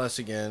MLS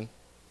again.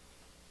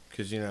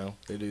 Cause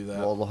they do that.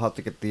 Well, they'll have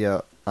to get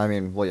the.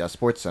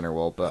 Sports Center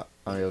will, but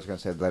I was gonna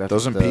say that.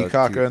 Doesn't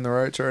Peacock own the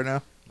rights right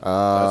now?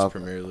 That's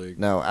Premier League.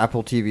 No,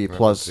 Apple TV Apple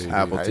Plus TV.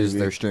 Apple is TV.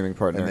 their streaming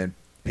partner. And then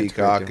It's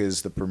Peacock great, too.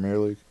 is the Premier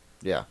League.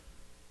 Yeah.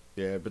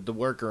 Yeah, but the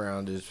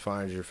workaround is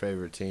find your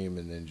favorite team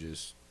and then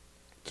just.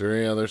 Is there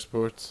any other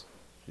sports?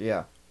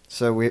 Yeah.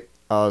 So we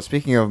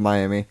speaking of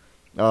Miami,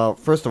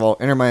 first of all,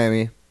 Inter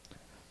Miami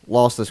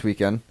lost this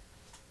weekend.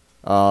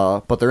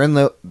 But they're in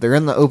the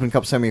Open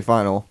Cup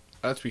semifinal.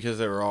 That's because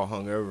they were all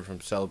hungover from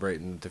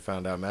celebrating to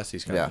find out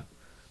Messi's coming. Yeah.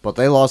 But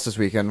they lost this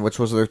weekend, which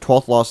was their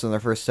 12th loss in their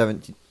first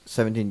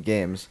 17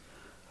 games.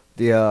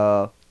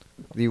 The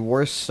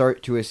worst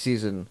start to a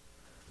season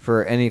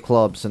for any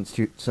club since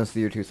the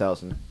year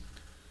 2000.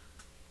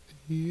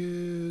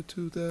 Year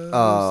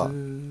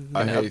 2000.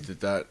 I hate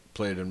that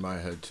played in my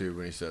head too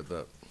when he said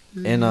that.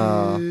 In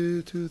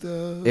Year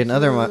 2000.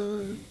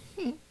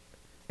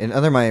 in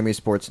other Miami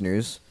sports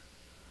news,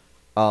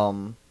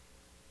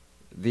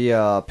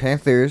 the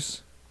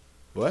Panthers,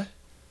 What?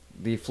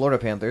 the Florida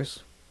Panthers,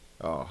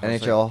 Oh, I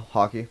was NHL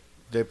hockey, like,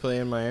 they play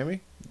in Miami?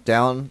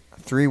 down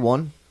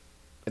 3-1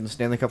 in the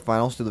Stanley Cup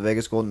Finals to the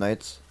Vegas Golden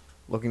Knights,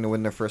 looking to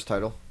win their first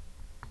title.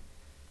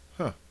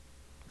 Huh.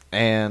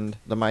 And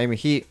the Miami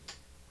Heat,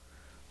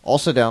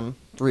 also down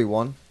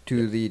 3-1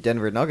 to the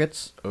Denver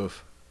Nuggets,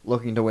 Oof.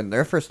 looking to win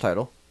their first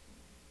title.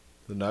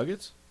 The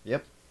Nuggets?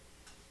 Yep.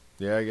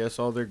 Yeah, I guess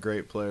all their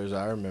great players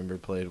I remember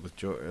played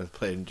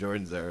in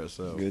Jordan's era.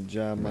 So Good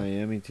job,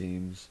 Miami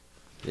teams.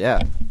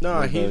 Yeah.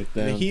 no, They're the both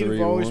down Heat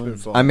have always 3-1. been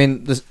fun. I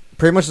mean, this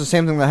pretty much the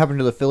same thing that happened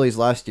to the Phillies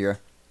last year.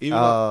 even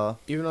on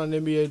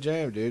NBA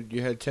Jam, dude,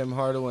 you had Tim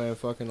Hardaway and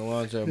fucking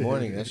Alonzo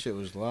Mourning. That shit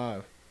was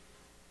live.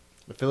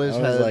 The I Phillies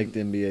always had liked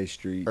NBA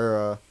Street.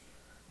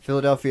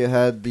 Philadelphia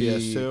had the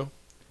PS2.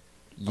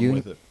 I'm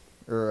with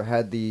it.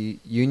 had the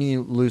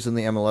Union losing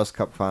the MLS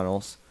Cup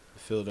Finals.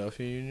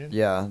 Philadelphia Union.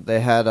 Yeah, they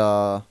had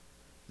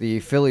the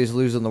Phillies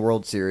losing the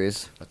World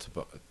Series. That's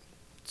about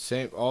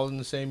same. All in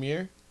the same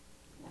year.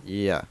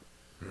 Yeah,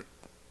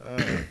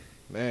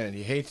 Man,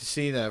 you hate to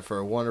see that for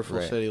a wonderful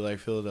Right. city like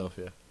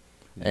Philadelphia.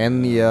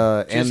 and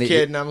the Just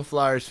kidding. I'm a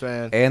Flyers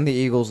fan. and the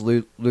Eagles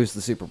lose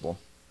the Super Bowl.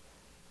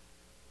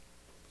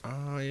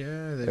 Oh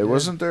yeah. They It did.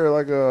 wasn't there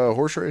like a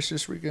horse race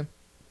this weekend?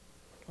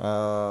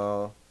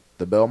 Uh,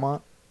 The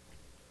Belmont.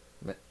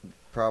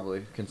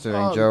 probably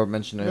considering Oh, Joe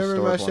mentioned a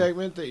Remember my historic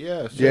one. segment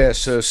that Yeah,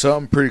 so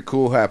something pretty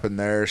cool happened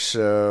there.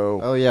 So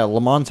Oh yeah, Le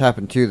Mans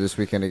happened too this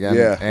weekend again.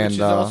 Yeah. and which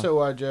is also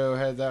why Joe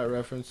had that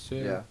reference too.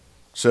 yeah,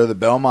 so the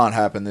Belmont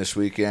happened this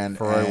weekend,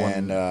 Ferrari won.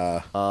 and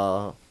uh,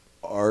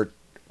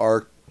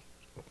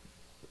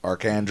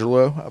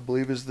 Arcangelo, I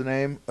believe is the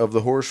name of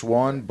the horse,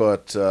 won,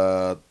 but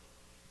the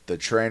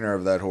trainer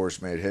of that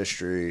horse made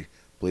history. I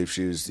believe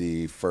she was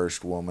the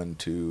first woman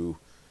to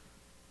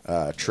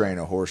train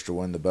a horse to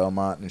win the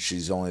Belmont, and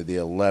she's only the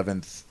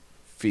 11th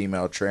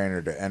female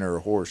trainer to enter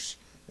a horse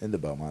in the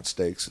Belmont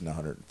Stakes in the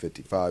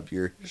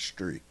 155-year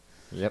history.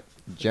 yep,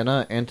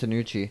 Jenna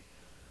Antonucci.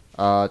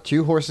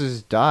 2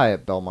 horses die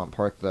at Belmont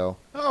Park though.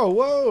 Oh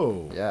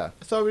whoa! Yeah,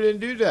 I thought we didn't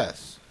do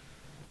this.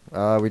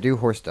 we do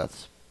horse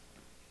deaths.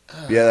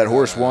 Yeah, that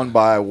horse won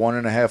by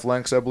 1.5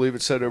 lengths, I believe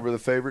it said, over the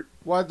favorite.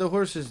 Why'd the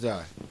horses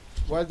die?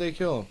 Why'd they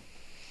kill him?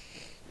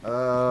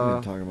 We've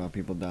been talking about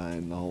people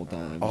dying the whole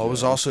time. Oh, it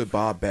was also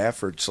Bob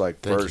Baffert's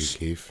Thank you,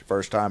 Keith.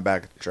 first time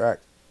back at the track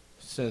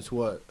Since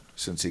what?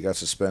 since he got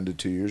suspended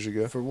 2 years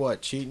ago. For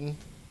what? Cheating?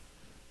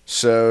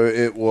 So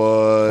it Horse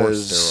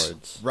was.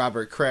 steroids.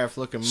 Robert Kraft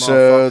looking So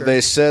motherfucker. they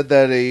said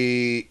that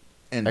he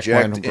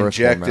Equine growth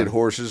injected hormone.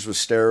 horses with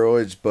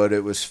steroids, but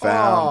it was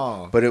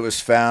found. Oh. But it was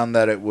found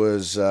that it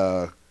was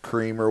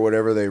cream or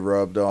whatever they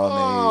rubbed on the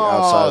Oh.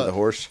 outside of the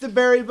horse. The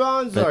Barry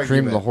Bonds They argument.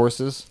 cream the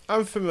horses.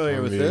 I'm I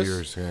familiar with knew you were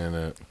this. saying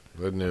it.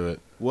 I knew it.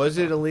 Was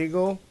it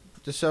illegal?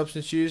 The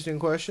substance used in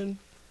question?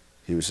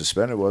 He was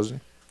suspended,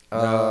 wasn't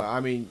No, I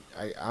mean,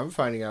 I'm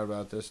finding out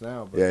about this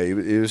now. he? But Yeah, he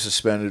was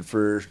suspended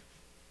for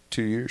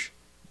 2 years,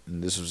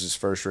 and this was his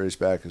first race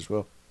back as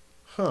well.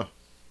 Huh.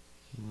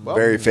 Well,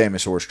 Very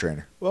famous horse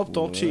trainer. well,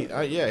 don't cheat.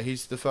 Yeah,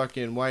 he's the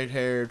fucking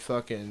white-haired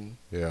fucking...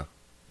 Yeah.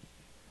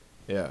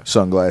 Yeah.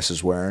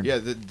 Sunglasses wearing. Yeah,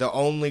 the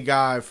only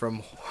guy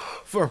from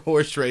for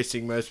horse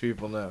racing most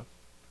people know.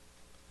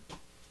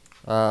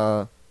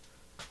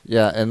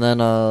 Yeah, and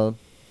then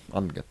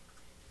I'm good.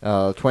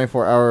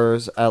 24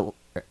 hours at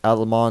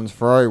Le Mans,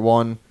 Ferrari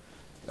won.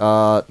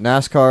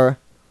 NASCAR,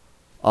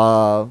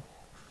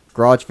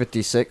 Garage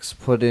 56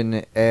 put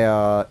in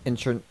a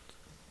entrant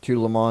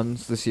to Le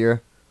Mans this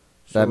year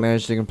that So-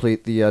 managed to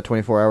complete the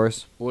 24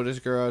 hours. What is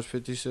Garage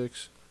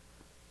 56?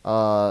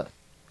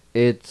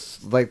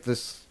 It's like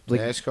this like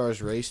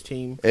NASCAR's race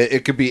team?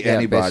 It could be Yeah,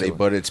 anybody, basically.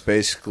 but it's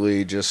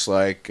basically just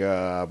like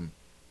a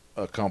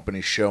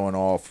company showing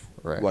off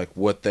Right. like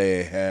what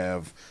they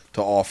have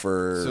to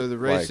offer. So the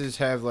like- races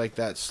have like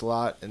that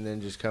slot and then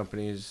just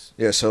companies...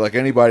 yeah, so like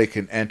anybody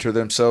can enter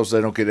themselves.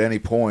 They don't get any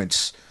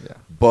points, Yeah.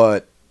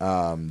 but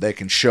they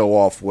can show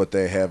off what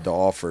they have to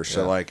offer.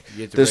 So Yeah. like You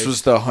get to this race-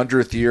 was the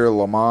 100th year of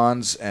Le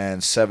Mans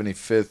and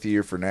 75th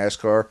year for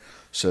NASCAR.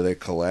 So they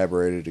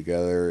collaborated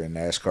together, and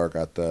NASCAR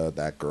got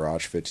that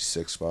Garage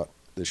 56 spot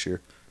this year.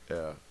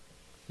 Yeah.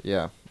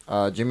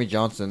 yeah. Jimmy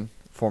Johnson,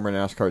 former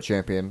NASCAR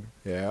champion,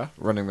 Yeah.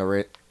 running the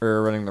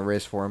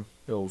race for him.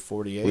 The old I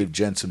 48. believe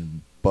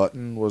Jensen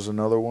Button was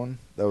another one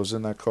that was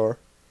in that car.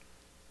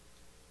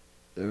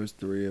 There was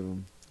 3 of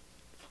them.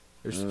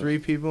 There's 3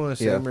 people in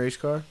the Yeah. same race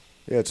car?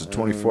 Yeah, it's a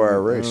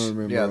 24-hour race.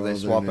 Yeah, they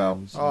swap out.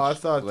 Oh, I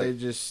thought Like- they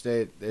just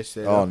stayed. They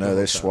stayed. Oh up the no, whole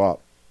they time.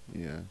 swap.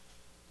 Yeah,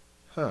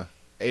 Huh?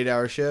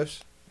 8-hour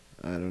shifts.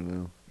 I don't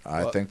know.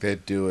 I Well, think they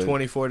do it.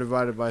 24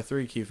 divided by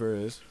 3.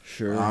 Kiefer is.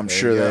 Sure. I'm There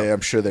sure you go.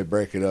 I'm sure they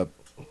break it up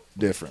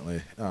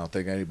differently. I don't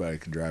think anybody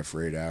can drive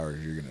for 8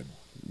 hours. You're gonna.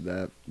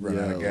 that. Run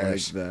Yeah, out of like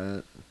gas.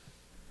 that.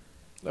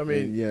 I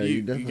mean, Yeah, you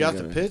you definitely got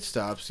the gotta- pit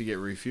stops to get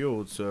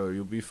refueled, so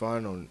you'll be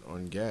fine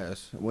on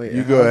gas. Wait, You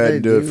how'd go ahead they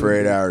and do it for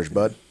 8 hours,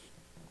 bud.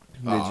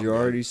 Did Oh, you man.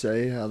 already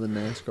say how the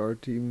NASCAR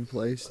team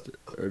placed,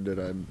 or did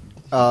I?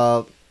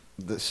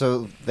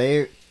 So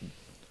they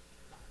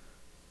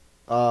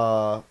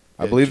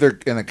I believe they're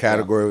in the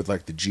category with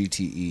like the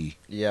GTE.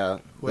 yeah.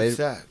 What's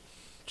they, that?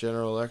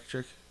 General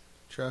Electric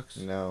trucks.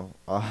 No.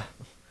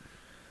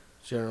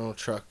 General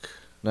truck.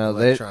 No,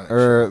 Electronics.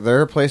 their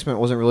replacement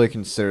wasn't really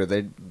considered.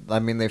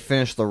 They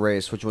finished the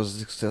race, which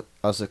was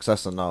a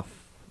success enough.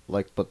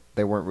 Like, but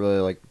they weren't really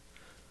like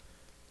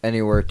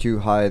anywhere too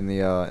high in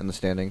the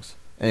standings.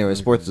 Anyway,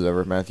 sports is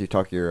over. Matthew,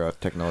 talk your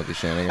technology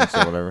shenanigans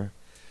or whatever.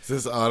 Is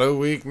this Auto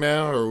Week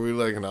now, or are we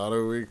like an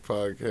Auto Week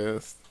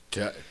podcast?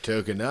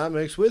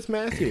 Tokenomics with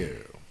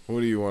Matthew.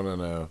 What do you want to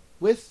know?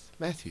 With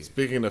Matthew.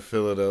 Speaking of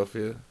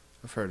Philadelphia,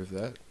 I've heard of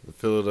that. the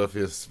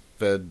Philadelphia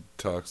Fed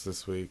talks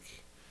this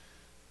week.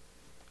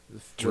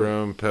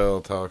 Jerome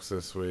Pell talks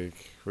this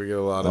week. We get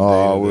a lot of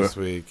Oh, data this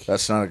week.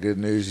 That's not good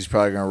news. He's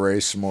probably going to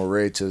raise some more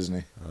rates, isn't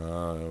he?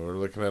 We're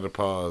looking at a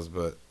pause,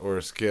 or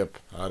a skip.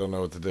 I don't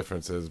know what the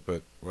difference is,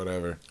 but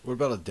whatever. What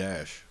about a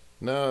dash?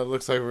 No, it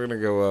looks like we're going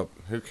to go up.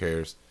 Who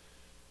cares?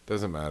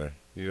 Doesn't matter.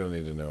 You don't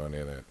need to know any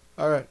of that.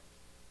 All right.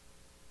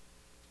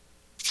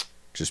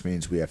 Just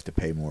means we have to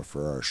pay more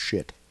for our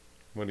shit.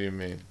 What do you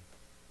mean?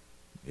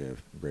 Yeah,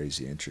 raise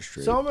the interest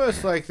rate. It's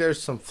almost like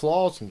there's some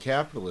flaws in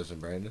capitalism,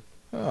 Brandon.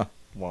 Huh.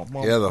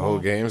 Yeah, the whole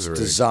game's rigged.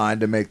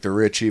 Designed to make the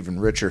rich even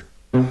richer.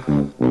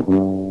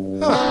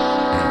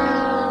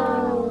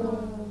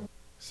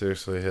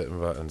 Seriously hitting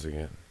buttons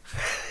again.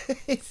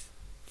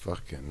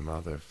 Fucking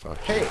motherfucker.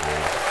 Hey. You're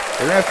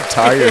going to have to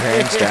tie your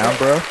hands down,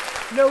 bro.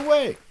 No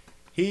way.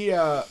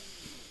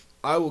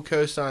 I will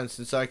co-sign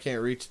since I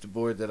can't reach the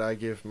board that I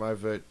give my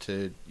vote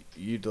to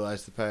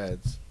utilize the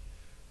pads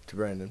to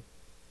Brandon.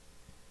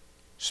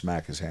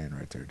 Smack his hand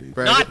right there, dude.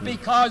 Brandon. Not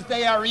because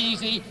they are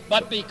easy,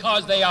 but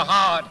because they are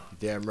hard.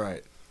 Damn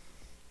right.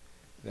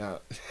 Now,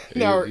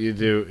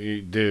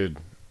 Dude,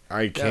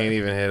 I can't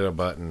even hit a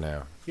button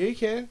now. Yeah, you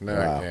can. No,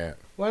 Wow. I can't.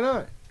 Why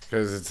not?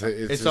 Because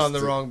It's on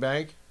the wrong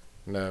bank.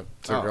 No,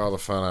 took Oh. all the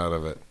fun out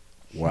of it.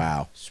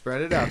 Wow.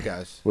 Spread it out,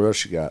 guys. What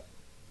else you got?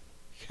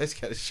 You guys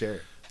gotta share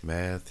it.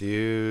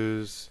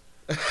 Matthews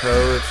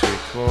Poetry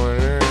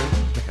Corner.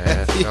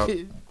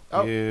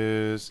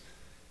 Matthews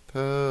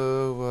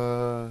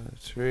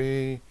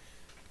Poetry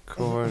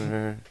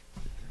Corner.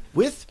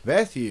 With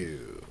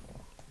Matthew.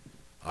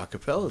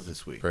 Acapella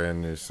this week.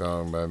 Brand new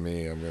song by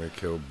me. I'm gonna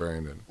kill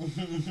Brandon.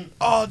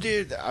 Oh,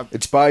 dude.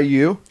 It's by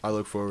you. I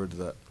look forward to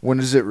that. When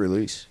does it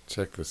release?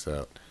 Check this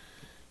out.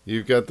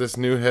 You've got this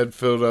new head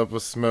filled up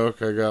with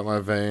smoke. I got my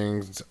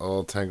veins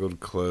all tangled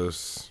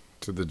close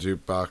to the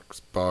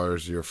jukebox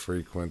bars you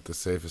frequent, the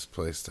safest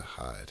place to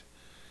hide.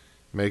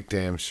 Make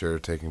damn sure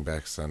Taking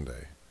Back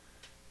Sunday.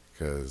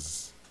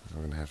 Because I'm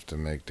going to have to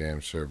make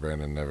damn sure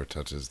Brandon never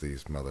touches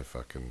these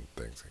motherfucking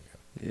things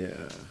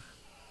again.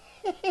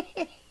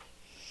 Yeah.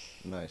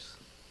 Nice.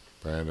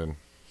 Brandon.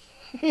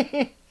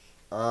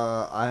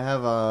 I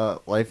have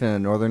Life in a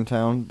Northern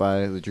Town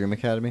by the Dream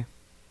Academy.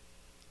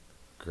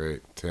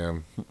 Great.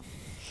 Tim.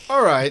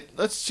 All right.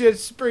 Let's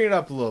just bring it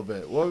up a little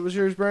bit. What was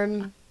yours,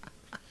 Brandon?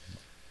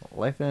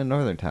 Life in a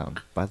Northern Town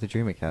by the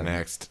Dream Academy.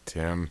 Next,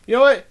 Tim. You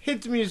know what?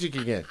 Hit the music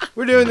again.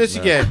 We're doing this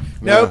again.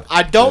 Nope.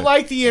 I don't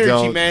like the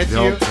energy, Matthew.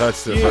 Don't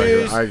touch the Use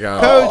fucker. I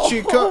got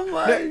Poetry Oh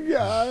my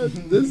god,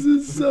 this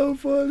is so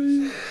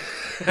funny.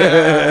 You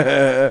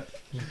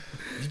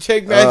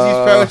take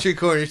Matthew's Poetry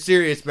Corner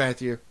serious,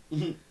 Matthew.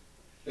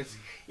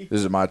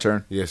 Is it my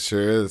turn? it. Yes,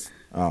 sure is.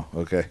 Oh,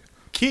 okay.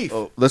 Keith.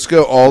 Let's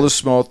go All the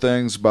Small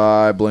Things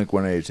by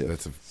Blink-182.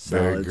 That's a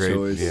very Solid great,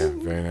 choice. yeah,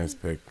 very nice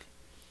pick.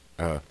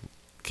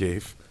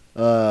 Keith.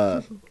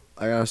 I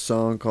got a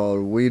song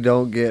called "We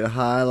Don't Get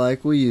High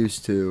Like We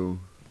Used to"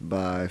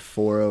 by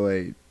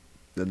 408.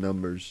 The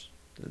numbers.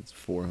 That's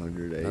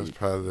 408. That was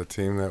probably the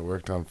team that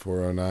worked on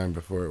 409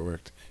 before it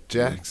worked.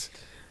 Jax.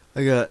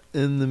 I got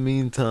 "In the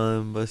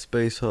Meantime" by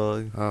Space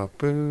Hog. Oh,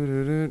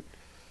 boo-doo-doo,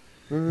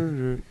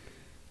 boo-doo.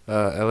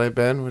 LA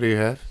Ben, what do you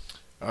have?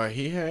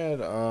 He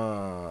had.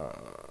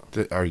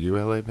 Are you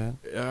LA Ben?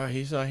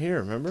 He's not here.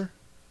 Remember?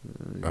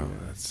 Oh,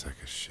 that's sick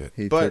as shit.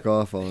 He But took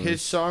off on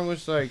His us. song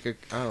was like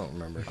I don't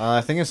remember.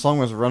 I think his song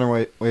was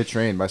Runaway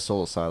Train by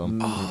Soul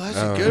Asylum. Oh, that's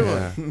a good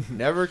yeah. one.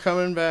 Never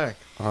coming back.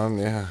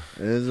 Yeah.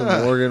 It is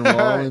a Morgan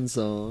Wallen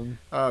song.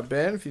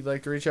 Ben, if you'd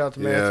like to reach out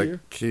to Yeah, Matthew.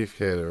 Keith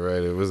had it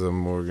right. It was a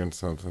Morgan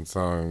something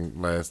song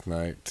last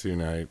night,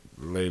 tonight,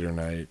 later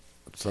night,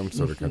 some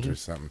sort of country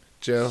something.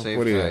 Joe, Save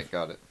what do you tonight, have?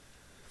 got it.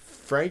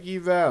 Frankie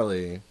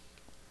Valli,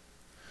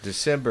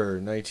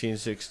 December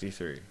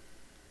 1963.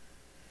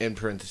 In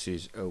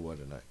parentheses, oh, what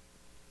a night.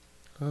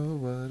 Oh,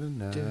 what a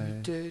night.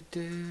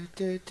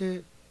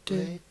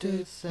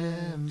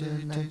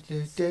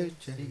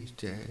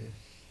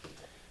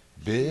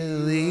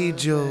 Billy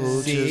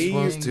Joel See? just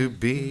wants to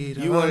beat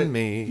You on wanted,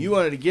 me. you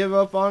wanted to give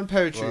up on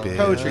poetry.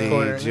 Poetry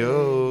Corner. Billy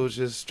Joel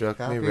just struck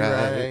me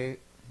right.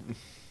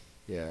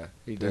 Yeah,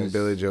 he Didn't does.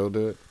 Billy Joel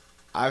do it?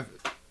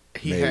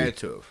 He Maybe. had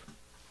to have.